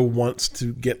also wants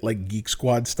to get like Geek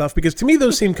Squad stuff? Because to me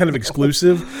those seem kind of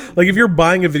exclusive. Like if you're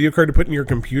buying a video card to put in your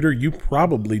computer, you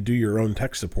probably do your own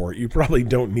tech support. You probably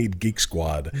don't need Geek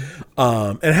Squad.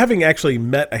 And having actually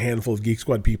met a handful of Geek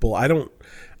Squad people, I don't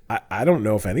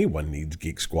know if anyone needs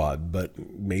Geek Squad, but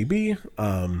maybe.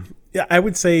 Yeah, I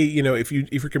would say, if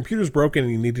your computer's broken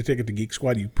and you need to take it to Geek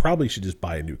Squad, you probably should just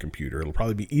buy a new computer. It'll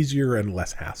probably be easier and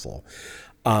less hassle.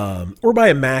 Or buy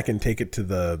a Mac and take it to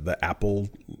the Apple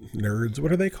nerds.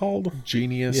 What are they called?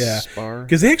 Genius Bar.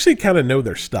 Because they actually kind of know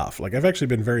their stuff. Like I've actually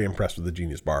been very impressed with the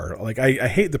Genius Bar. Like I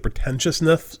hate the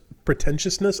pretentiousness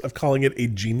of calling it a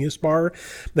Genius Bar.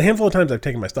 The handful of times I've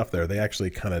taken my stuff there, they actually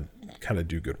kind of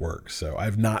do good work. So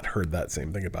I've not heard that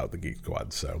same thing about the Geek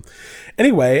Squad. So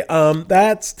anyway,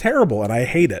 that's terrible and I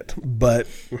hate it. But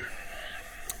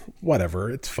whatever,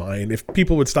 it's fine. If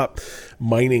people would stop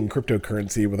mining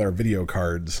cryptocurrency with our video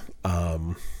cards,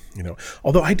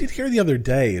 although I did hear the other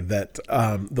day that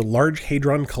the Large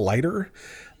Hadron Collider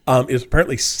is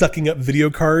apparently sucking up video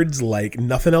cards like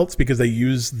nothing else because they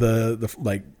use the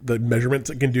measurements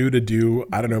it can do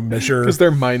I don't know, measure because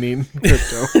they're mining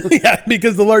crypto. Yeah,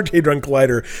 because the Large Hadron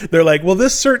Collider, they're like, well,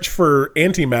 this search for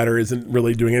antimatter isn't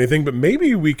really doing anything, but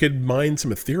maybe we could mine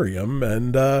some Ethereum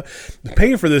and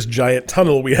pay for this giant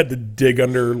tunnel we had to dig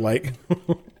under like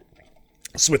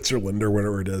Switzerland or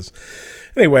whatever it is.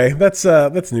 Anyway, that's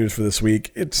news for this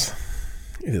week. It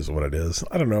is what it is.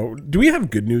 I don't know. Do we have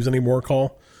good news anymore,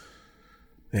 Cole?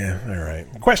 Yeah, all right.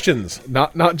 Questions?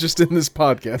 Not just in this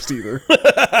podcast either.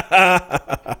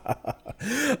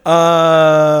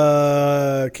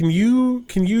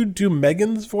 Can you do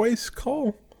Megan's voice,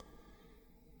 Cole?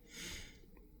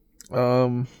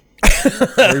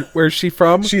 Where's she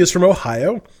from? She is from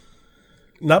Ohio.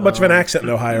 Not much of an accent in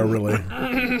Ohio, really.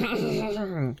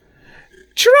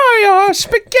 Try our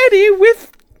spaghetti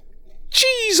with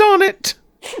cheese on it,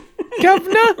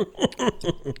 governor.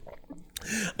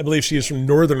 I believe she is from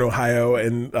Northern Ohio,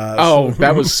 and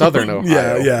that was Southern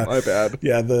Ohio. Yeah, my bad.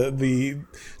 Yeah,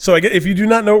 so I guess if you do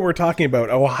not know what we're talking about,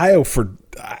 Ohio, for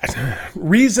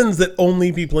reasons that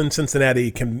only people in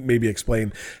Cincinnati can maybe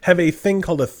explain, have a thing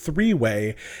called a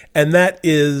three-way, and that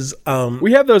is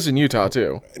we have those in Utah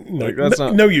too.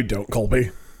 No, you don't, Colby.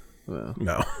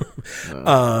 No.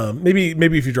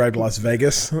 Maybe if you drive to Las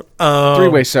Vegas.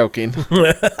 Three-way soaking.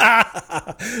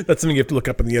 That's something you have to look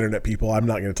up on the internet, people. I'm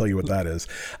not going to tell you what that is.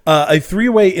 A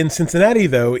three-way in Cincinnati,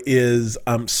 though, is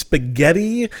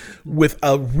spaghetti with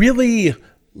a really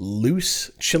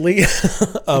loose chili.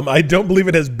 I don't believe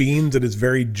it has beans. It is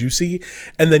very juicy.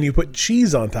 And then you put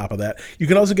cheese on top of that. You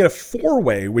can also get a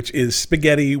four-way, which is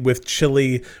spaghetti with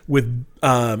chili with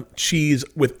cheese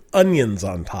with onions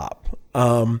on top.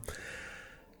 I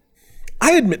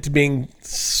admit to being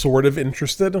sort of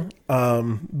interested,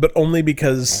 but only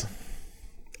because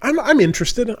I'm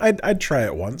interested. I'd try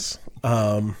it once.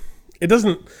 It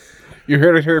doesn't. You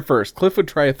heard it here first. Cliff would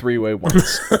try a three-way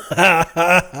once.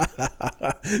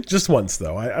 Just once,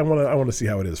 though. I want to see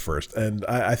how it is first, and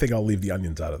I think I'll leave the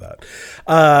onions out of that.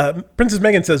 Princess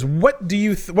Megan says, "What do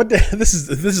you? This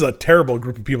is a terrible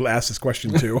group of people to ask this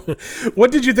question to.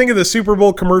 What did you think of the Super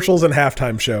Bowl commercials and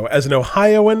halftime show? As an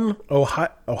Ohioan, Ahoyan?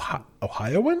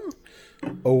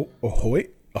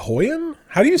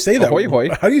 How do you say that? Ahoy, hoy.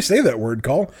 How do you say that word,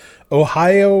 Call?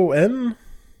 Ohioan."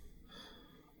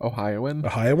 Ohioan,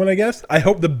 I guess. I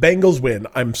hope the Bengals win.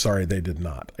 I'm sorry, they did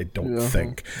not. I don't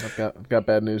think. I've got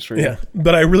bad news for you. Yeah,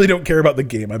 but I really don't care about the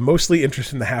game. I'm mostly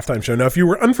interested in the halftime show. Now, if you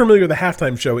were unfamiliar with the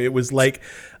halftime show, it was like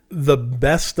the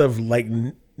best of like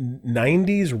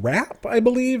 90s rap, I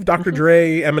believe. Dr.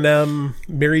 Dre, Eminem,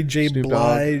 Mary J.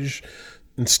 Blige,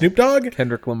 and Snoop Dogg.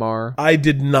 Kendrick Lamar. I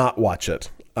did not watch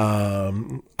it.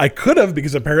 I could have,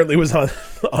 because apparently it was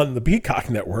on the Peacock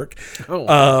network.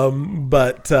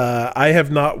 But I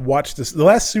have not watched this. The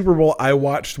last Super Bowl I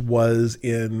watched was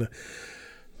in,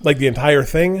 like, the entire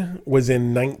thing was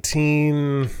in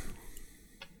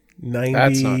 1990.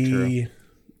 That's not true.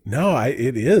 No,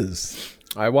 it is.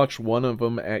 I watched one of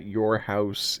them at your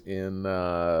house in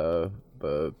your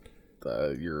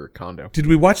condo. Did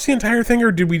we watch the entire thing,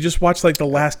 or did we just watch like the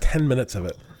last 10 minutes of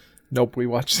it? Nope, we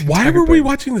watched. Why were we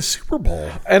watching the Super Bowl?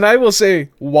 And I will say,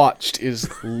 watched is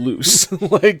loose.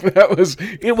 Like,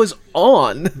 it was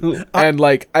on, and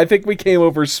like I think we came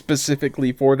over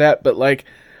specifically for that. But like,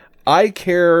 I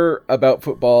care about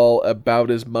football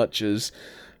about as much as,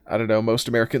 I don't know, most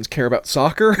Americans care about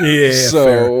soccer. Yeah,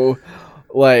 so fair.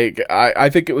 Like, I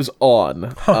think it was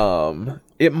on.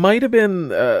 It might have been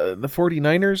the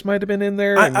 49ers might have been in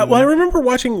there. I remember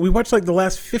we watched like the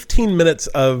last 15 minutes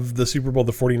of the Super Bowl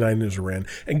the 49ers ran.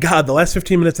 And God, the last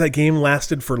 15 minutes of that game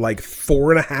lasted for like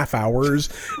 4.5 hours.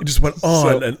 It just went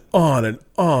on and on and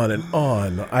on and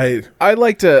on. I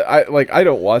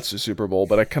don't watch the Super Bowl,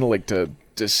 but I kind of like to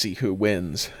see who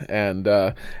wins. And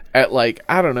at like,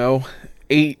 I don't know,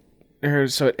 8,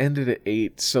 so it ended at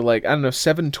 8. So like, I don't know,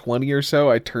 7:20 or so,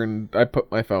 I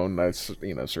put my phone, I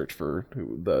searched for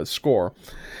the score,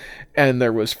 and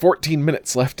there was 14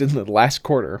 minutes left in the last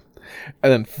quarter.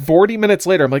 And then 40 minutes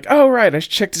later, I'm like, oh right, I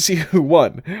should check to see who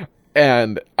won.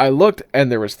 And I looked,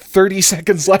 and there was 30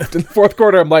 seconds left in the fourth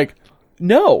quarter. I'm like,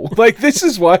 no, like, this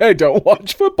is why I don't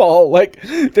watch football. Like,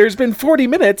 there's been 40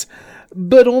 minutes,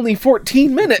 but only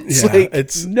 14 minutes. Yeah, like,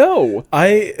 no.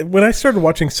 When I started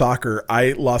watching soccer,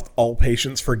 I lost all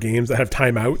patience for games that have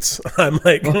timeouts. I'm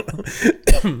like,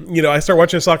 I start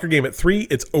watching a soccer game at 3,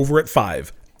 it's over at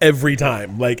 5 every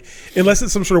time. Like, unless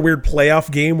it's some sort of weird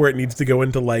playoff game where it needs to go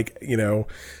into like,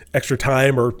 extra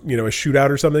time or, a shootout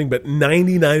or something. But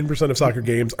 99% of soccer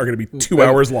games are going to be 2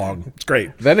 hours long. It's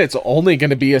great. Then it's only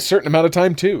going to be a certain amount of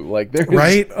time too. Like, there's...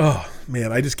 Right? Oh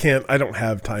man, I just can't. I don't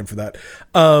have time for that.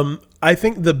 I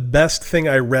think the best thing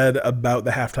I read about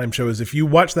the halftime show is if you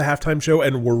watch the halftime show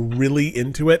and were really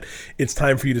into it, it's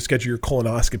time for you to schedule your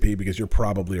colonoscopy because you're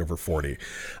probably over 40.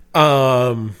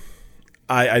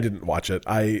 I didn't watch it.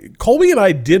 Colby and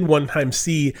I did one time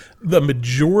see the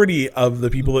majority of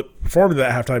the people that performed at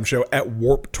that halftime show at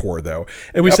Warped Tour, though.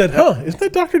 And we said, isn't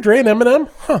that Dr. Dre and Eminem?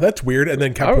 That's weird. And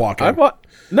then kept walking. I watched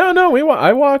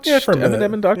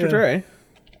Eminem and Dr. Dre.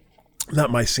 Not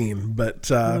my scene,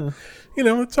 but,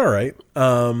 it's all right.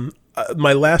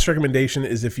 My last recommendation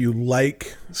is if you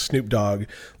like Snoop Dogg,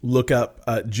 look up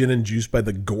Gin and Juice by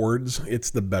the Gourds. It's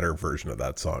the better version of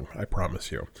that song, I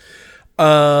promise you.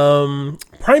 Prime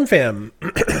Fam.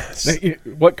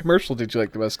 What commercial did you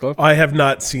like the best, Cliff? I have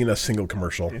not seen a single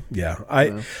commercial. Yeah.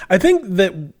 I think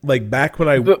that like back when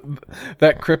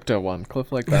that crypto one,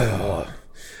 Cliff liked that one a lot.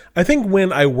 I think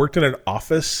when I worked in an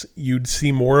office, you'd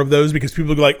see more of those because people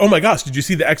would be like, oh my gosh, did you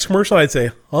see the X commercial? And I'd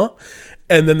say, huh?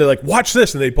 And then they're like, watch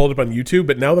this. And they pulled it up on YouTube.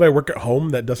 But now that I work at home,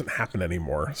 that doesn't happen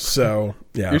anymore. So,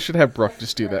 yeah. You should have Brooke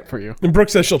just do that for you. And Brooke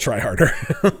says she'll try harder.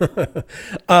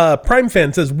 Prime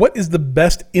Fan says, what is the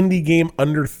best indie game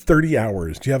under 30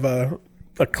 hours? Do you have a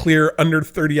clear under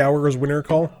 30 hours winner,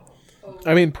 Call?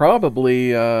 I mean,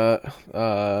 probably Outer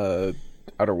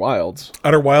Wilds.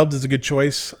 Outer Wilds is a good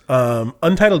choice.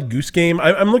 Untitled Goose Game.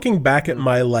 I'm looking back at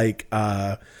my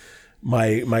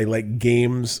my like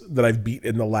games that I've beat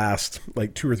in the last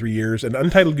like 2 or 3 years, and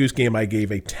Untitled Goose Game I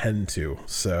gave a 10 to.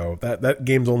 So that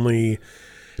game's only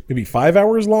maybe 5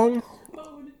 hours long.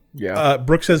 Yeah.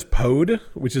 Brooke says Pode,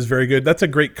 which is very good. That's a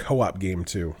great co-op game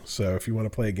too. So if you want to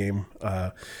play a game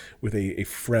with a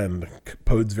friend,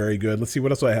 Pode's very good. Let's see,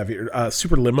 what else do I have here?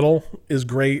 Superliminal is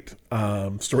great.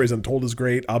 Stories Untold is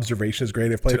great. Observation is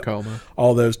great. I've played Tacoma.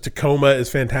 all those. Tacoma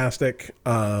is fantastic.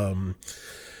 Let's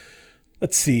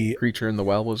see. Creature in the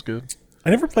Well was good.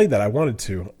 I never played that. I wanted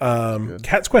to.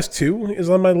 Cat's Quest 2 is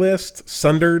on my list.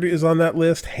 Sundered is on that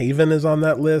list. Haven is on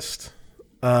that list.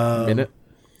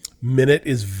 Minute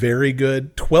is very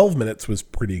good. 12 Minutes was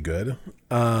pretty good.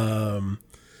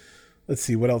 Let's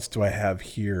see, what else do I have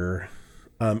here?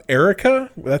 Erica,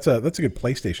 that's a good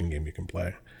PlayStation game you can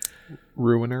play.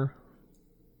 Ruiner.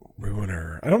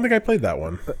 I don't think I played that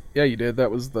one. Yeah, you did.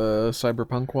 That was the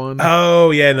Cyberpunk one.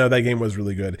 Oh yeah, no, that game was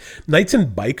really good. Knights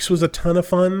and Bikes was a ton of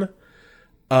fun.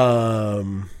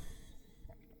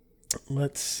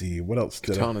 Let's see, what else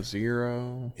did Katana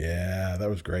Zero. Yeah, that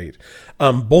was great.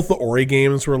 Both the Ori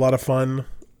games were a lot of fun.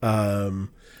 Are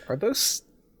those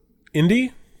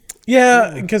indie?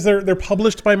 Yeah, because they're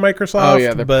published by Microsoft. Oh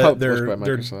yeah, they're but published by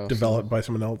they're Microsoft. developed by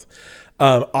someone else.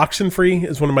 Oxenfree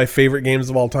is one of my favorite games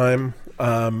of all time.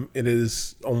 It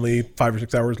is only 5 or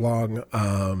 6 hours long.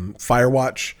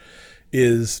 Firewatch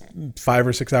is 5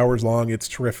 or 6 hours long. It's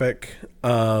terrific.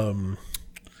 I'm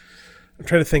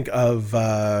trying to think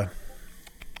of.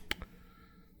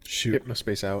 Shoot.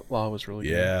 Hypnospace Outlaw was really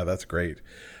good. Yeah, that's great.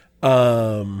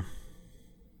 Yogo's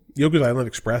Island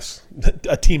Express,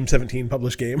 a Team 17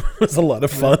 published game, was a lot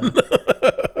of fun.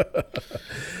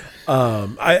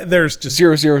 There's just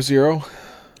 000.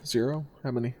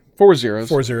 How many? 4 zeros.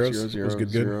 4 zeros. 0, Was good.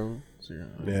 0.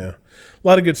 Yeah, a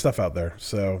lot of good stuff out there.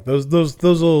 So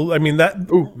those will. I mean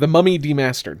that. Ooh, The Mummy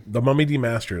Demastered. The Mummy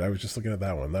Demastered. I was just looking at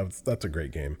that one. That's a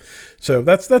great game. So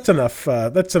that's enough.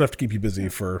 That's enough to keep you busy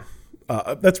for.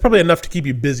 That's probably enough to keep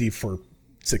you busy for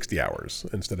 60 hours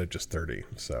instead of just 30.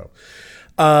 So,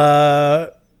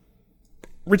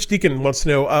 Rich Deacon wants to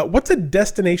know what's a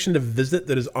destination to visit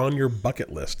that is on your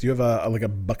bucket list. Do you have a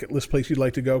bucket list place you'd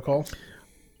like to go, Call?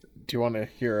 Do you want to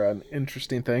hear an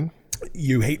interesting thing?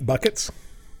 You hate buckets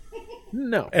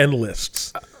No. and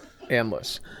lists. And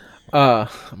lists. I'm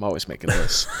always making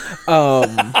lists.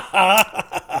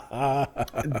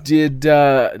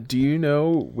 Do you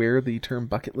know where the term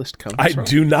bucket list comes I from?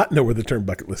 do not know where the term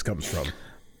bucket list comes from.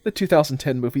 The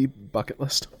 2010 movie Bucket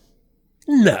List.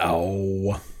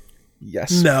 No.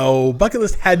 Yes. No. Bucket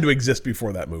list had to exist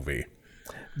before that movie.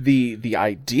 The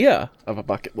idea of a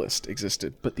bucket list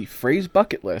existed, but the phrase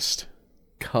bucket list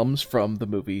comes from the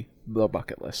movie The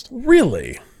Bucket List.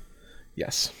 Really?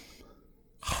 Yes.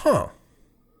 Huh.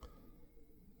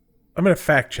 I'm going to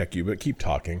fact check you, but keep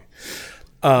talking.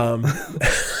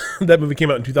 That movie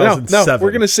came out in 2007. No,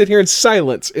 we're going to sit here in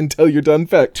silence until you're done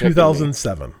fact checking.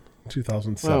 2007.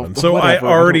 Well, so whatever.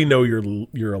 I already know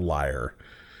you're a liar.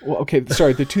 Well, okay,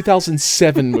 sorry, the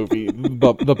 2007 movie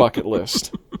The Bucket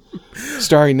List,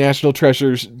 starring national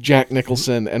treasures Jack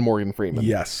Nicholson and Morgan Freeman.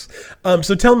 Yes.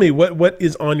 So tell me what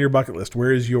is on your bucket list?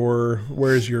 Where is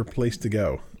your place to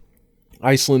go?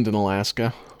 Iceland and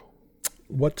Alaska.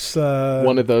 What's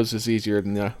one of those is easier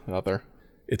than the other.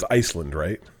 It's Iceland,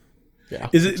 right? Yeah.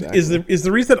 Is it exactly. is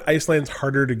the reason that Iceland's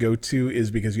harder to go to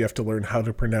is because you have to learn how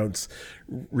to pronounce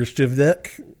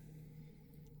Reykjavik?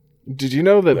 Did you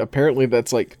know that apparently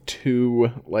that's like 2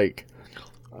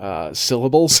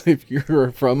 syllables if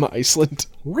you're from Iceland?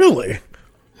 Really?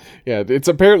 Yeah, it's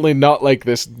apparently not like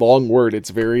this long word.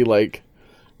 It's very like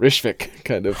Rishvik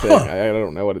kind of thing. I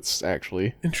don't know what it's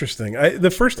actually. Interesting.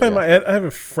 The first time I have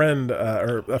a friend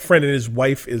and his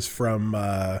wife is from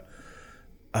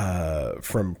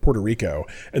Puerto Rico,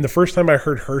 and the first time I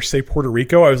heard her say Puerto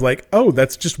Rico, I was like, "Oh,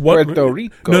 that's just one." Puerto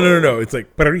Rico. No. It's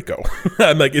like Puerto Rico.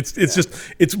 I'm like,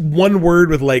 it's one word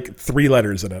with like 3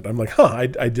 letters in it. I'm like, huh.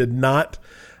 I did not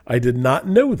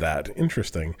know that.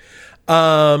 Interesting.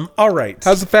 All right.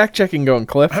 How's the fact checking going,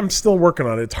 Cliff? I'm still working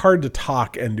on it. It's hard to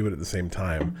talk and do it at the same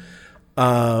time.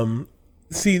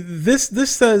 See,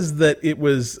 this says that it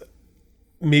was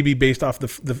maybe based off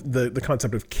the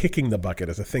concept of kicking the bucket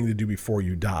as a thing to do before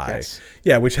you die. Yes.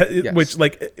 Yeah, which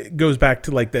like it goes back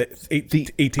to like the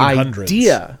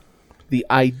 1800s. The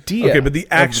idea. Okay, but the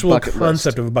actual bucket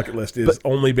concept list. of a bucket list is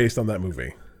only based on that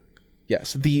movie.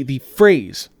 Yes, the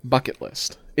phrase bucket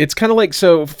list. It's kind of like,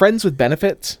 so Friends with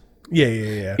Benefits,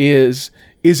 Yeah. is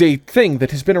a thing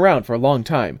that has been around for a long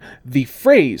time. The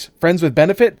phrase "friends with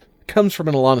benefit" comes from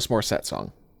an Alanis Morissette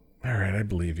song. All right, I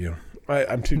believe you.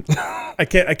 I'm too. I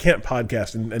can't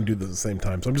podcast and do this at the same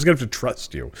time. So I'm just gonna have to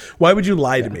trust you. Why would you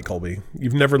lie to me, Colby?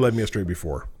 You've never led me astray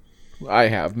before. I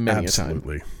have many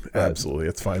Absolutely, a time. absolutely.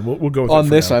 It's fine. We'll go with On it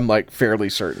for this, now. I'm like fairly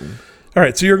certain. All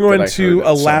right, so you're going I to heard it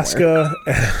Alaska,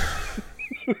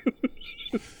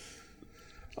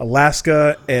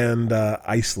 Alaska and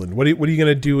Iceland. What are you going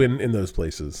to do in those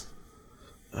places?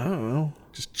 I don't know.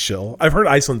 Just chill. I've heard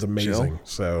Iceland's amazing, Chill.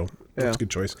 so that's a good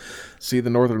choice. See the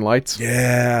Northern Lights?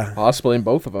 Yeah, Possibly in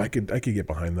both of them. I could get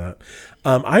behind that.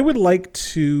 I would like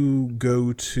to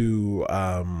go to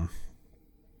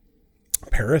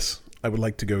Paris. I would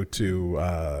like to go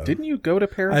to. Didn't you go to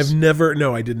Paris?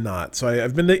 No, I did not. So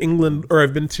I've been to England, and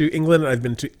I've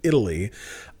been to Italy.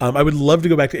 I would love to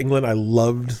go back to England. I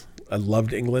loved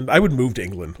England. I would move to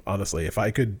England, honestly. If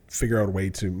I could figure out a way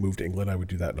to move to England, I would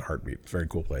do that in a heartbeat. It's a very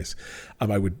cool place. I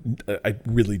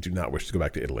really do not wish to go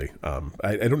back to Italy.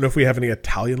 I don't know if we have any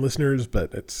Italian listeners,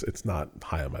 but it's not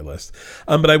high on my list.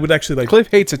 But I would actually like.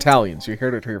 Cliff hates Italians. You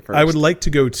heard it here first. I would like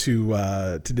to go to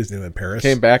Disneyland Paris.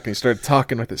 Came back and he started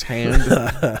talking with his hand.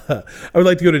 I would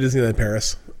like to go to Disneyland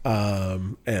Paris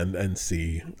and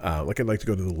see. I'd like to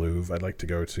go to the Louvre. I'd like to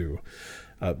go to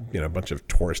a bunch of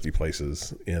touristy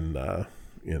places in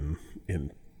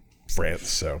France.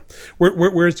 So,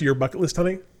 where's your bucket list,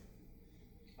 honey?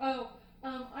 Oh,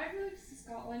 I really like to see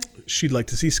Scotland. She'd like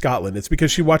to see Scotland. It's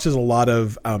because she watches a lot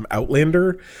of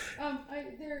Outlander. I'd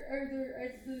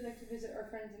really like to visit our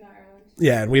friends in Ireland.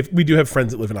 Yeah, and we do have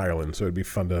friends that live in Ireland, so it'd be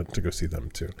fun to go see them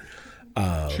too.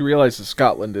 She realizes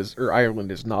Ireland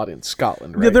is not in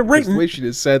Scotland, right? Yeah, they're right. Because the way she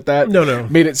just said that No.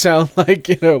 made it sound like,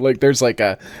 like there's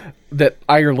that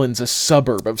Ireland's a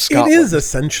suburb of Scotland. It is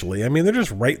essentially. I mean, they're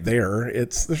just right there.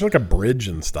 There's like a bridge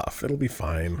and stuff. It'll be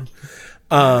fine.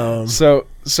 So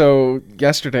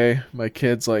yesterday, my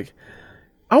kid's like,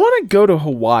 I want to go to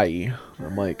Hawaii.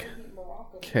 I'm like,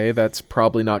 okay, that's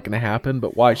probably not going to happen,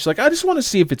 but why? She's like, I just want to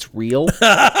see if it's real.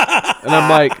 And I'm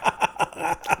like,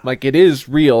 it is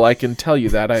real. I can tell you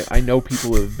that. I know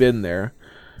people who have been there.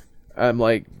 I'm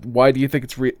like, why do you think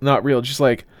it's not real? She's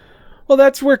like, well,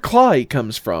 that's where Claw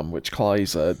comes from, which Claw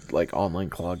is a online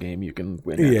claw game you can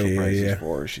win actual prizes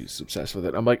for. She's obsessed with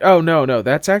it. I'm like, oh no,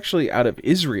 that's actually out of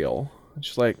Israel. And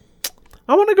she's like,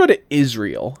 I want to go to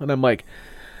Israel, and I'm like,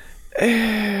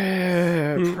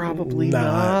 probably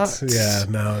not. Yeah,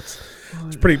 no, it's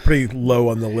pretty low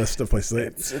on the list of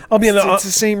places. I'll be it's the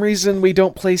same reason we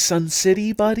don't play Sun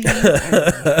City, buddy.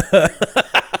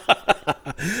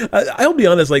 I'll be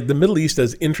honest, like the Middle East,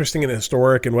 as interesting and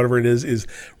historic and whatever it is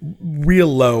real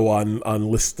low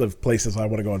on lists of places I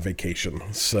want to go on vacation.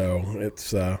 So it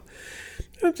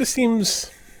just seems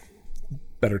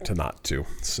better to not to.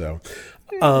 So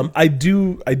I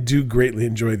do greatly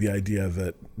enjoy the idea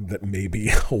that maybe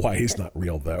Hawaii's not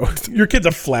real, though. Your kid's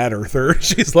a flat earther.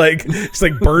 She's like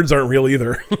birds aren't real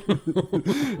either.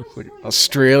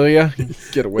 Australia,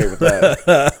 get away with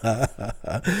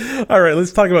that. All right,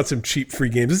 let's talk about some cheap free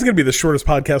games. This is going to be the shortest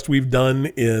podcast we've done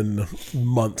in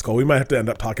months, Cole. We might have to end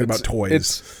up talking about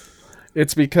toys.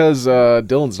 It's because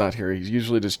Dylan's not here. He's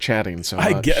usually just chatting so much.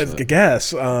 I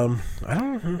guess. I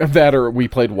don't know. That or we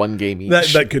played one game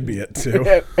each. That could be it, too.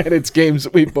 And it's games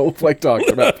that we both talked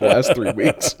about for the last 3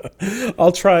 weeks.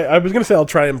 I'll try. I was going to say I'll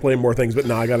try and play more things, but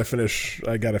no, I got to finish.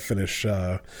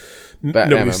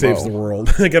 Nobody MMO. Saves the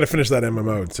World. I got to finish that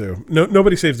MMO too.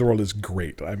 Nobody Saves the World is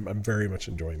great. I'm very much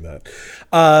enjoying that.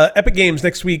 Epic Games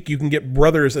next week. You can get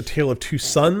Brothers: A Tale of Two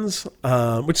Sons,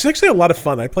 which is actually a lot of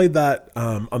fun. I played that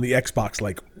on the Xbox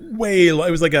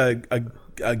it was like a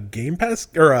Game Pass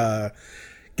or a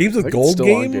Games with Gold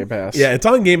game. On Game Pass. Yeah, it's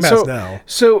on Game Pass now.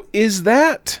 So is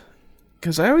that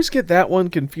because I always get that one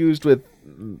confused with?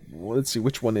 Let's see,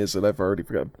 which one is it? I've already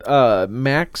forgot.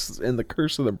 Max and the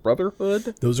Curse of the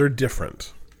Brotherhood. Those are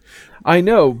different. I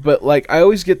know, but I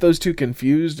always get those two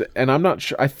confused, and I'm not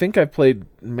sure. I think I played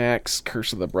Max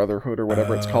Curse of the Brotherhood or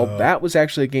whatever it's called. That was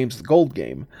actually a Games with Gold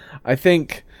game. I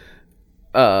think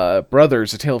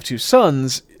Brothers: A Tale of Two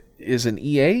Sons is an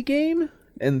EA game,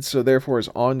 and so therefore is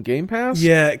on Game Pass.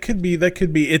 Yeah, it could be. That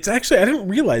could be. It's actually, I didn't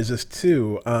realize this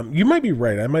too. You might be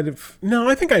right.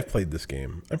 I think I've played this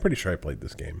game. I'm pretty sure I played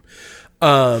this game.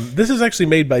 This is actually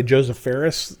made by Joseph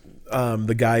Fares,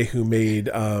 the guy who made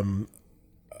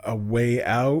A Way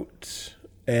Out.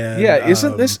 And yeah, is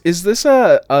this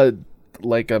a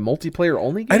multiplayer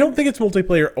only game? I don't think it's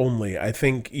multiplayer only. I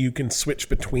think you can switch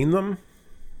between them,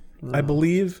 I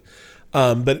believe.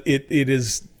 But it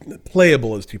is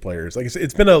playable as 2 players. Like I said,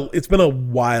 it's been a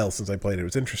while since I played it. It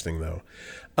was interesting though.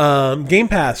 Game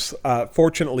Pass,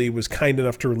 fortunately, was kind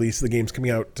enough to release the games coming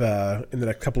out in the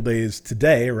next couple days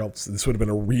today, or else this would have been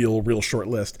a real short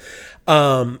list.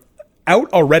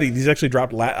 Out already. These actually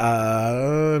dropped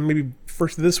maybe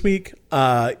first of this week.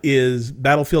 Is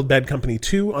Battlefield Bad Company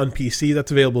 2 on PC.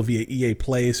 That's available via EA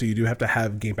Play, so you do have to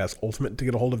have Game Pass Ultimate to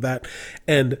get a hold of that.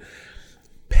 And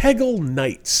Peggle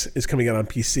Knights is coming out on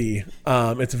PC.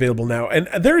 It's available now. And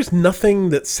there's nothing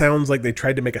that sounds like they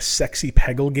tried to make a sexy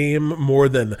Peggle game more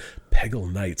than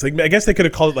Peggle Knights. Like, I guess they could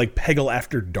have called it like Peggle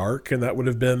After Dark, and that would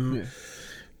have been... Yeah.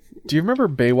 Do you remember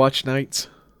Baywatch Nights?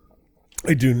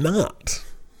 I do not.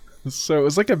 So it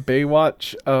was like a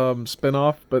Baywatch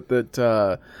spinoff, but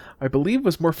that I believe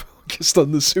was more focused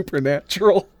on the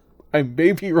supernatural. I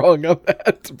may be wrong on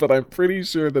that, but I'm pretty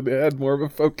sure that it had more of a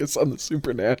focus on the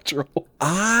supernatural.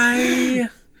 I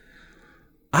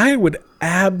would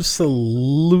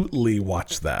absolutely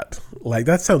watch that. Like,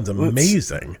 that sounds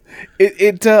amazing.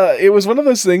 It was one of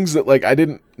those things that, like, I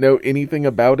didn't know anything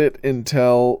about it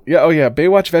until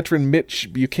Baywatch veteran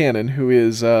Mitch Buchanan, who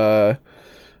is David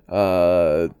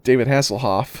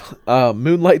Hasselhoff,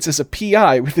 moonlights as a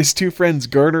PI with his 2 friends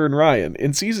Garner and Ryan.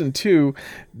 In season 2,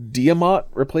 Diamont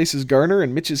replaces Garner,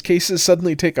 and Mitch's cases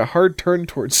suddenly take a hard turn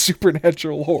towards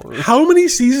supernatural horror. How many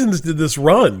seasons did this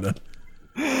run?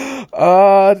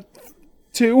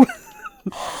 2.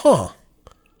 Huh.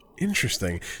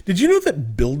 Interesting. Did you know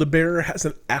that Build-A-Bear has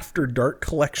an After Dark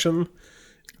collection?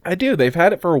 I do. They've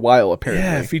had it for a while, apparently.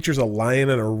 Yeah, it features a lion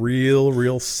in a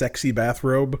real sexy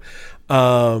bathrobe.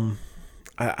 I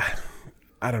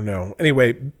don't know.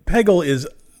 Anyway, Peggle is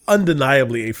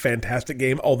undeniably a fantastic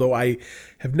game, although I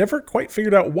have never quite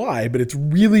figured out why, but it's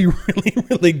really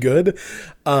good.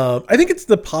 I think it's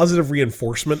the positive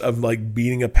reinforcement of like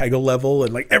beating a Peggle level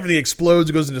and like everything explodes,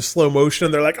 goes into slow motion,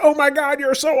 and they're like, oh my god,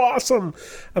 you're so awesome.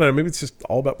 I don't know, maybe it's just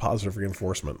all about positive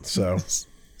reinforcement. So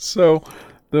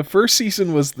the first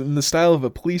season was in the style of a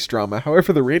police drama.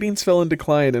 However, the ratings fell in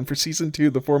decline, and for season 2,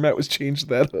 the format was changed to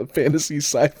that of a fantasy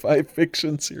sci-fi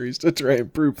fiction series to try and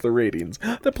improve the ratings.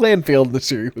 The plan failed, and the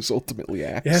series was ultimately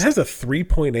axed. Yeah, it has a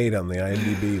 3.8 on the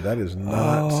IMDb. That is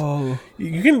not... Oh.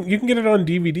 You can get it on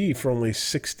DVD for only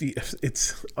 $60...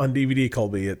 It's on DVD,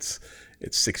 Colby. It's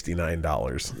 $69.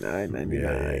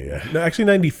 $9.99. Yeah. No, actually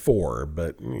 $94,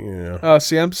 but yeah. Oh,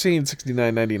 see, I'm seeing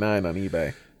 $69.99 on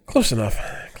eBay. Close enough.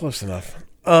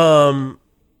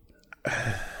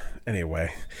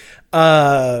 Anyway,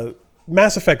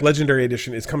 Mass Effect Legendary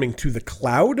Edition is coming to the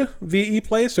cloud via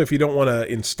ePlay. So if you don't want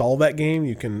to install that game,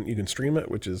 you can stream it,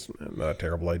 which is not a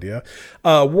terrible idea.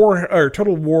 Total War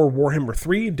Warhammer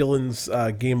 3, Dylan's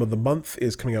game of the month,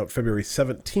 is coming out February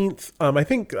 17th. I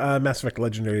think Mass Effect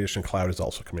Legendary Edition Cloud is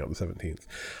also coming out the 17th.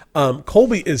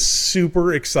 Colby is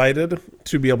super excited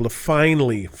to be able to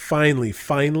finally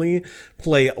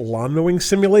play Lawn Mowing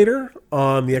Simulator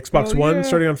on the Xbox One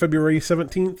starting on February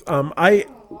 17th.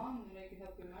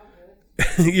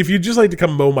 If you'd just like to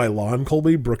come mow my lawn,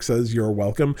 Colby, Brooke says you're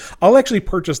welcome. I'll actually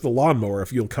purchase the lawnmower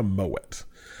if you'll come mow it.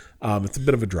 It's a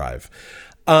bit of a drive.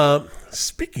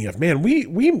 Speaking of, man, we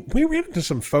ran into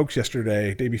some folks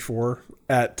day before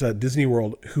at Disney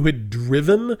World who had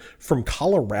driven from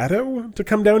Colorado to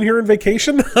come down here on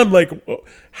vacation. I'm like,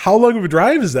 how long of a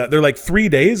drive is that? They're like 3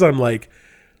 days. I'm like,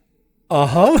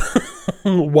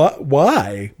 what?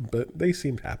 Why? But they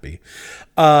seemed happy.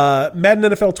 Madden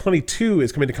NFL 22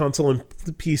 is coming to console and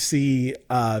PC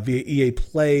via EA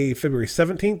Play February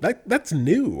 17th. That's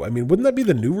new. I mean, wouldn't that be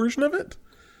the new version of it?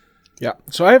 Yeah.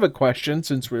 So I have a question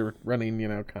since we're running,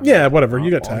 Yeah, whatever.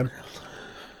 You got time.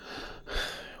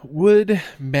 Would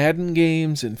Madden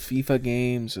games and FIFA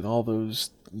games and all those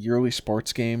yearly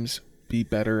sports games be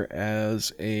better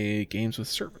as a games with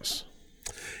service?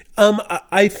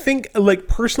 I think, like,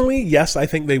 personally, yes, I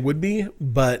think they would be,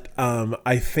 but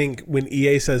I think when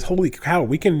EA says, holy cow,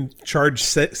 we can charge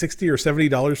 $60 or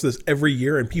 $70 for this every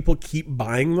year and people keep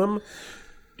buying them.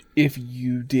 If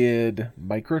you did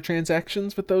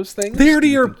microtransactions with those things, they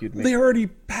already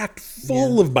packed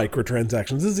full of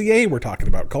microtransactions. This is EA we're talking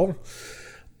about, Cole.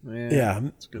 Yeah,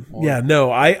 that's a good point. Yeah,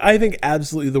 no, I think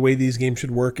absolutely the way these games should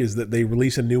work is that they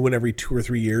release a new one every 2 or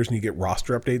 3 years and you get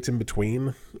roster updates in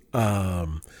between.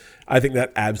 I think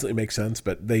that absolutely makes sense,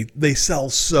 but they sell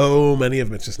so many of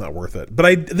them, it's just not worth it.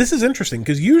 But this is interesting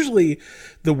because usually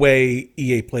the way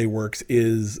EA Play works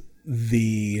is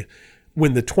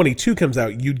when the 22 comes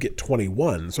out, you'd get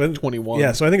 21. So 21.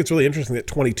 Yeah, so I think it's really interesting that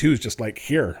 22 is just like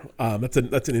here. That's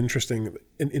an interesting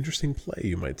play,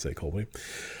 you might say, Colby.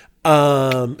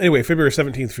 Anyway, February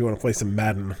 17th, if you want to play some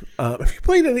Madden.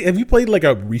 Have you played like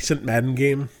a recent Madden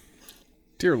game?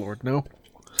 Dear Lord, no.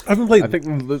 I haven't played. I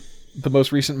think the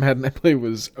most recent Madden I played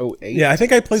was 08. Yeah, I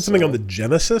think I played something on the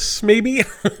Genesis, maybe.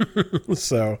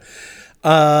 So,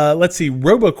 let's see.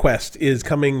 RoboQuest is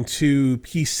coming to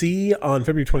PC on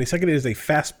February 22nd. It is a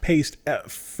fast-paced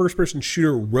first-person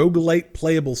shooter roguelite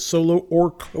playable solo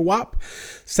or co-op.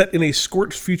 Set in a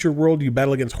scorched future world, you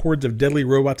battle against hordes of deadly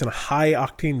robots in a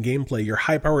high-octane gameplay. Your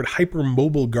high-powered,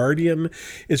 hyper-mobile guardian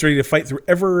is ready to fight through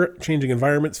ever-changing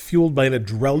environments fueled by an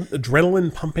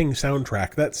adrenaline-pumping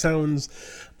soundtrack. That sounds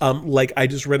like I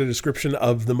just read a description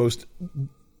of the most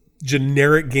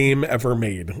generic game ever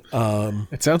made.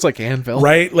 It sounds like Anvil.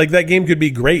 Right? Like, that game could be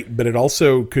great, but it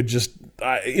also could just...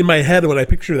 in my head, when I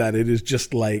picture that, it is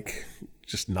just like...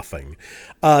 just nothing.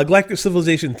 Galactic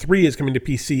Civilization 3 is coming to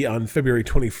PC on February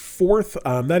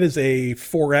 24th. That is a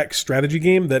 4X strategy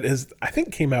game that has, I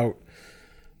think, came out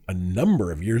a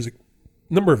number of years ago.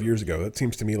 That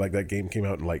seems to me like that game came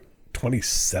out in like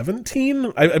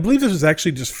 2017. I believe this was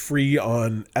actually just free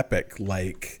on Epic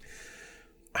like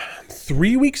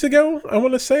 3 weeks ago, I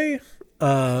want to say.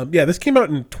 Yeah, this came out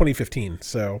in 2015,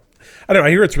 so I don't know. I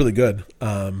hear it's really good.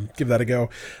 Give that a go.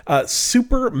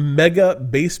 Super Mega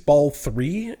Baseball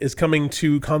 3 is coming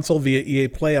to console via EA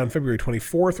Play on February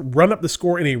 24th. Run up the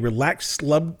score in a relaxed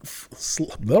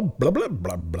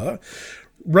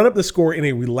Run up the score in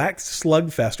a relaxed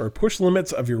slugfest or push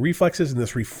limits of your reflexes in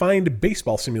this refined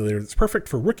baseball simulator that's perfect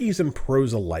for rookies and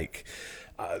pros alike.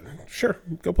 Sure,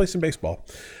 go play some baseball.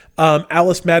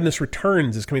 Alice Madness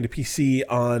Returns is coming to PC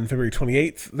on February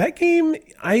 28th. That game,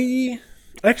 I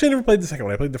actually never played the second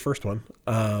one. I played the first one.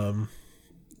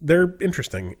 They're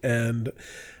interesting, and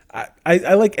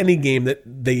I like any game that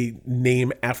they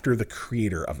name after the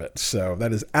creator of it. So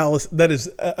that is Alice. That is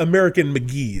American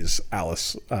McGee's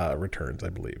Alice Returns, I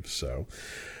believe. So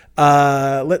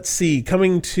let's see.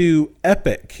 Coming to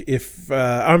Epic.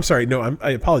 I'm sorry. No,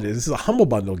 I apologize. This is a Humble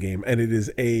Bundle game, and it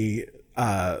is a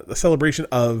celebration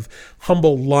of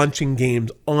Humble launching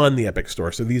games on the Epic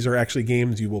Store. So these are actually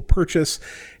games you will purchase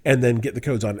and then get the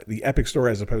codes on the Epic Store,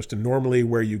 as opposed to normally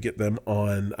where you get them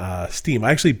on Steam.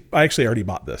 I actually already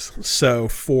bought this. So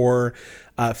for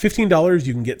 $15,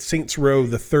 you can get Saints Row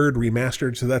the Third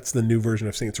Remastered. So that's the new version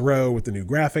of Saints Row with the new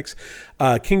graphics.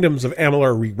 Kingdoms of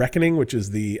Amalur Re-Reckoning, which is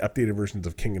the updated versions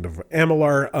of Kingdom of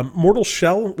Amalur. Mortal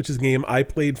Shell, which is a game I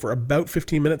played for about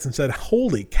 15 minutes and said,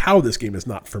 holy cow, this game is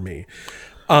not for me.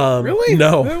 Really?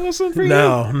 No. That wasn't for you?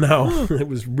 No. It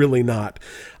was really not.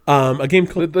 A game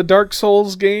called... The Dark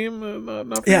Souls game?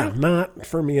 Not for you? Not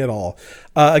for me at all.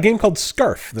 A game called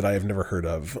Scarf that I have never heard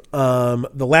of.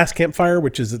 The Last Campfire,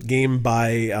 which is a game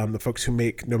by the folks who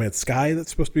make No Man's Sky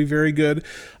that's supposed to be very good.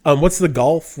 What's the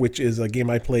Golf, which is a game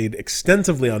I played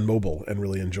extensively on mobile and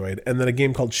really enjoyed. And then a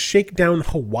game called Shakedown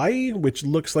Hawaii, which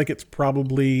looks like it's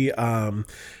probably kind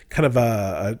of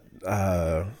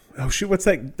what's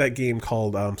that game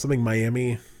called? Something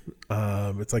Miami.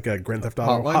 It's like a Grand Theft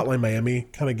Auto Hotline Miami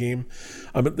kind of game.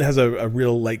 It has a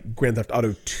real like Grand Theft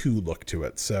Auto 2 look to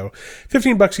it. So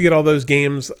 $15 you get all those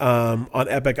games on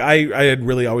Epic. I had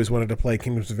really always wanted to play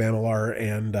Kingdoms of Amalur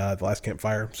and The Last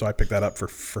Campfire, so I picked that up for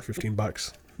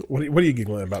 $15. What are you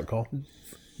giggling about, Cole?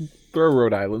 Throw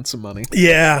Rhode Island some money.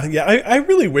 Yeah. I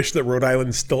really wish that Rhode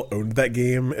Island still owned that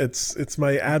game. It's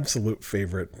my absolute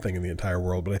favorite thing in the entire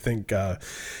world. But I think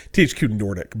THQ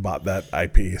Nordic bought that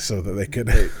IP so that they could.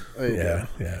 Yeah,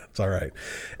 it's all right.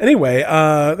 Anyway,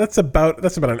 that's about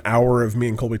an hour of me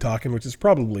and Colby talking, which is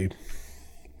probably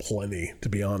plenty, to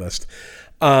be honest.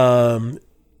 We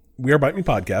are Bite Me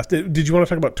Podcast. Did you want to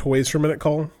talk about toys for a minute,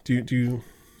 Cole? Do you?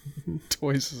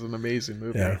 Toys is an amazing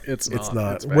movie. Yeah, it's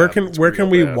not. It's bad. Where can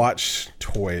we watch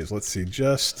Toys? Let's see.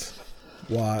 Just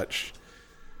watch.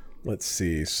 Let's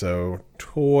see. So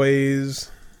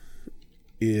Toys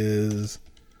is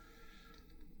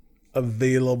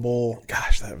available.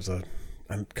 Gosh, that was a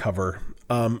cover.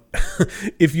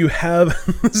 If you have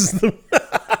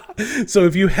so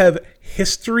if you have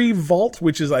History Vault,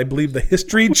 which is I believe the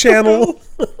History Channel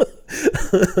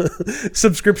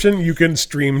subscription, you can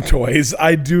stream Toys.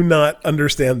 I do not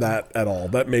understand that at all.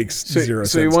 That makes zero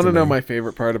sense. So you want to know me. my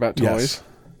favorite part about Toys? Yes.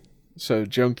 So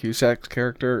Joan Cusack's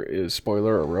character is,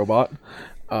 spoiler, a robot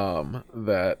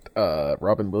that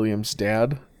Robin Williams'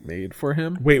 dad made for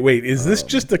him. Wait. Is this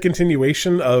just a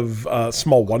continuation of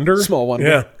Small Wonder? Small Wonder.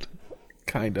 Yeah.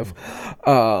 Kind of.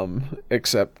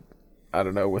 Except, I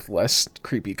don't know, with less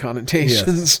creepy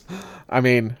connotations. Yes. I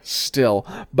mean, still.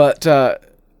 But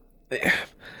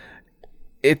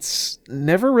it's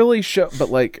never really shown. But,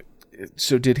 like,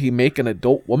 so did he make an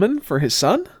adult woman for his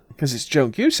son? Because it's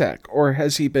Joan Cusack. Or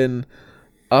has he been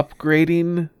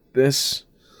upgrading this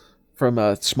from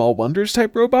a Small Wonders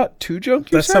type robot to Joan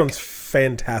Cusack. That sounds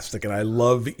fantastic, and I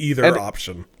love either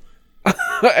option.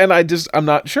 And I'm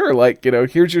not sure. Like,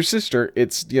 here's your sister.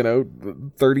 It's,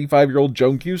 35-year-old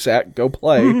Joan Cusack. Go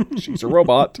play. She's a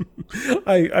robot.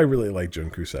 I really like Joan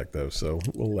Cusack, though, so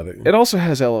we'll let it. It also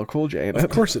has LL Cool J in it.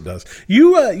 Of course it does.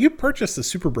 You purchased the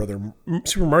Super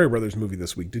Mario Brothers movie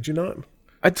this week, did you not?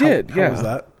 I did, yeah. How was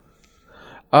that?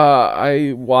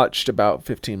 I watched about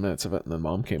 15 minutes of it, and then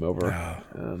Mom came over.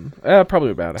 And,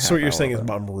 probably about a half So what you're hour saying of is it.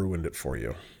 Mom ruined it for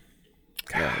you.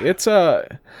 Yeah, it's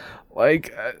I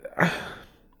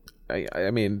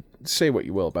mean, say what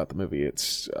you will about the movie,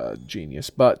 it's genius.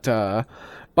 But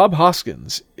Bob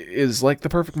Hoskins is like the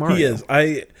perfect Mario. He is.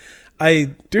 I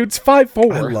Dude's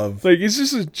 5'4". I love- he's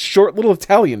just a short little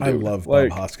Italian dude. I love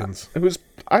Bob Hoskins.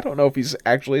 I don't know if he's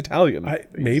actually Italian.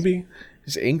 Maybe.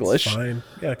 He's English. Fine.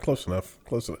 Yeah, close enough.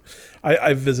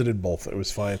 I visited both. It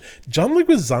was fine. John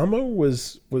Leguizamo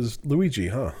was Luigi,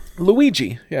 huh?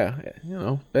 Luigi, yeah.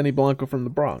 Benny Blanco from the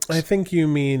Bronx. I think you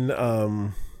mean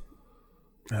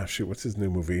what's his new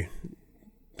movie?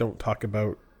 Don't talk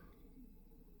about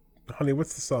Honey,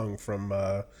 what's the song from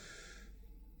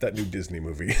that new Disney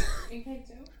movie?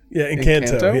 Encanto? Yeah,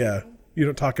 Encanto. Encanto? Yeah. You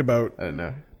don't talk about I don't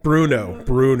know.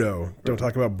 Bruno. Don't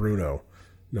talk about Bruno.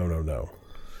 No.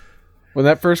 When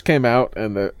that first came out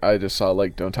and I just saw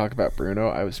Don't Talk About Bruno,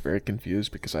 I was very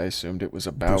confused because I assumed it was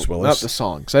about Bruce Willis? not the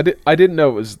song. I didn't know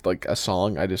it was like a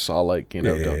song. I just saw Don't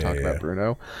Talk yeah. About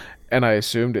Bruno, and I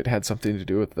assumed it had something to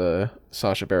do with the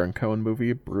Sacha Baron Cohen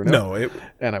movie Bruno. No,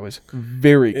 and I was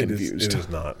very it confused. is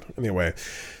not. Anyway,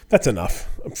 that's enough.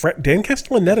 Dan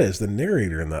Castellaneta is the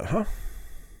narrator in that, huh?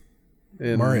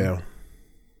 Mario.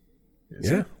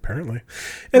 Yeah, apparently.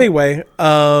 Anyway,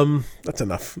 that's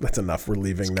enough. We're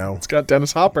leaving now. It's got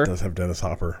Dennis Hopper. It does have Dennis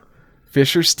Hopper.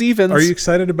 Fisher Stevens. Are you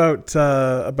excited about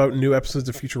new episodes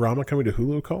of Futurama coming to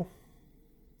Hulu, Cole?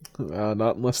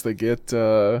 Not unless they get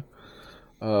John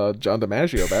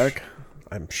DiMaggio back.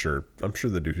 I'm sure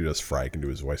the dude who does Fry can do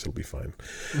his voice. It'll be fine.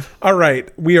 All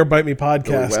right, we are Bite Me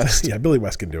Podcast. Billy West. Yeah, Billy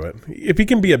West can do it. If he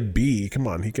can be a bee, come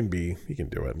on, he can do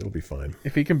it. It'll be fine.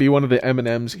 If he can be one of the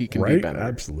M&Ms, he can be Right? better.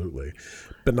 Absolutely,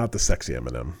 but not the sexy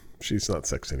M&M. She's not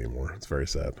sexy anymore. It's very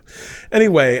sad.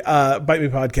 Anyway, Bite Me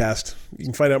Podcast. You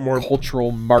can find out more.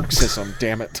 Cultural Marxism,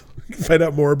 damn it. You can find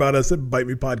out more about us at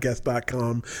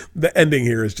bitemepodcast.com. The ending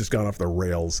here has just gone off the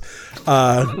rails.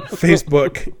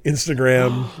 Facebook,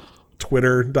 Instagram,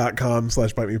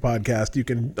 Twitter.com/bitemepodcast. You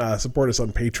can support us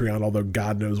on Patreon, although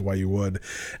God knows why you would,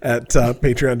 at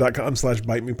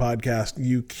patreon.com/bitemepodcast.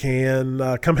 You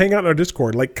can come hang out in our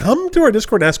Discord. Come to our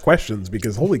Discord and ask questions,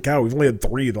 because holy cow, we've only had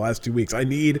 3 the last 2 weeks. I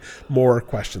need more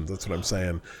questions. That's what I'm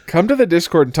saying. Come to the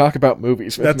Discord and talk about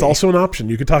movies with That's me. also an option.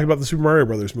 You could talk about the Super Mario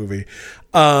Brothers movie.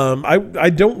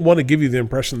 I don't want to give you the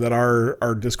impression that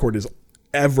our Discord is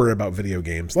ever about video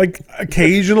games.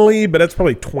 Occasionally, but that's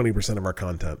probably 20% of our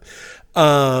content.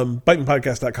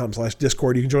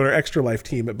 bitemepodcast.com/Discord. You can join our Extra Life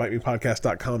team at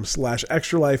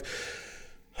bitemepodcast.com/Extra Life.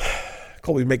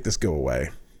 Colby, make this go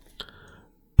away.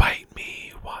 Bite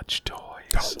me, watch toys.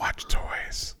 Don't watch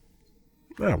toys.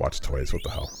 Watch toys. What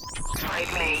the hell?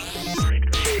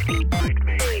 Bite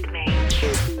me.